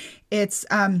there. It's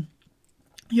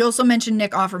you also mentioned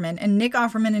Nick Offerman, and Nick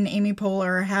Offerman and Amy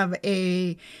Poehler have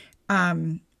a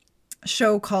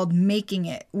show called Making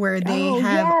It, where they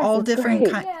have all different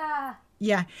kinds.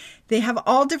 Yeah, they have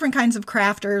all different kinds of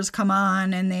crafters come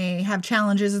on, and they have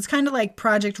challenges. It's kind of like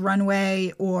Project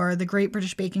Runway or the Great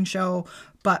British Baking Show,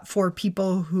 but for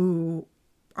people who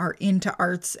are into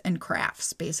arts and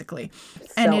crafts, basically.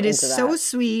 And it is so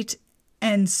sweet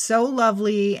and so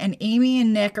lovely. And Amy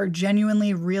and Nick are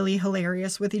genuinely really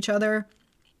hilarious with each other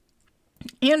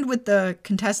and with the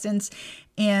contestants.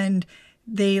 And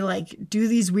they like do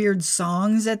these weird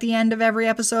songs at the end of every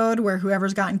episode where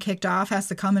whoever's gotten kicked off has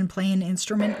to come and play an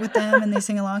instrument with them, and they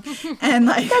sing along. And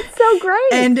like that's so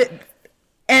great.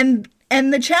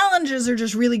 And the challenges are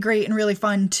just really great and really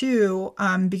fun too,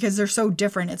 because they're so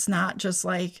different. It's not just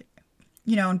like,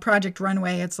 you know, in Project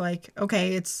Runway, it's like,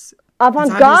 okay, it's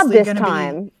avant-garde this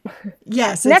time.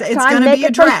 Yes, next it's time going to be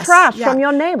a dress. Trash from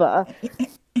your neighbor.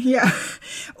 Yeah.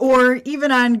 Or even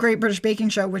on Great British Baking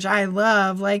Show, which I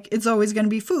love, like it's always going to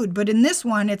be food. But in this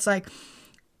one, it's like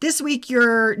this week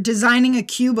you're designing a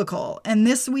cubicle, and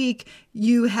this week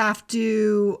you have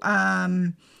to,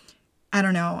 I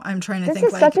don't know, I'm trying to think.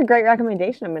 This is such a great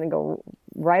recommendation. I'm going to go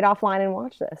right offline and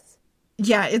watch this.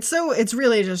 Yeah, it's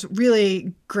really just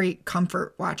really great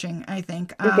comfort watching, I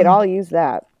think. We could all use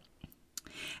that.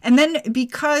 And then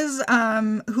because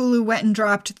Hulu went and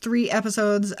dropped 3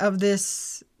 episodes of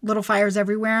this Little Fires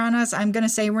Everywhere on us, I'm going to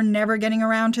say we're never getting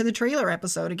around to the trailer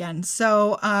episode again.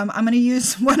 So I'm going to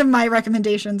use one of my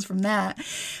recommendations from that,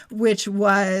 which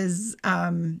was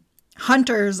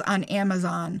Hunters on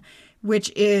Amazon,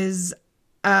 which is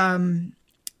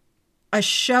a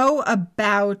show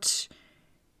about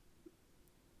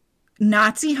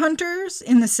Nazi hunters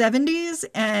in the 70s,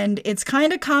 and it's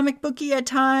kind of comic booky at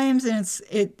times, and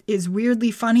it is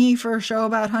weirdly funny for a show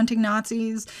about hunting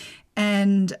Nazis,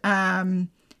 and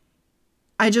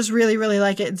I just really, really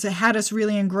like it. It had us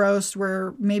really engrossed.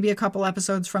 We're maybe a couple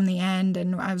episodes from the end,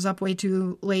 and I was up way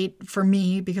too late for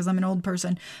me because I'm an old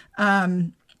person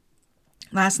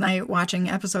last night watching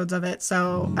episodes of it.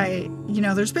 So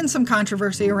there's been some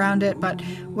controversy around it, but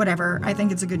whatever. I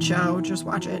think it's a good show. Just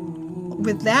watch it.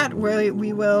 With that,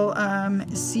 we will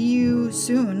see you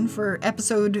soon for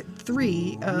episode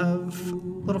 3 of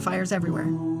Little Fires Everywhere.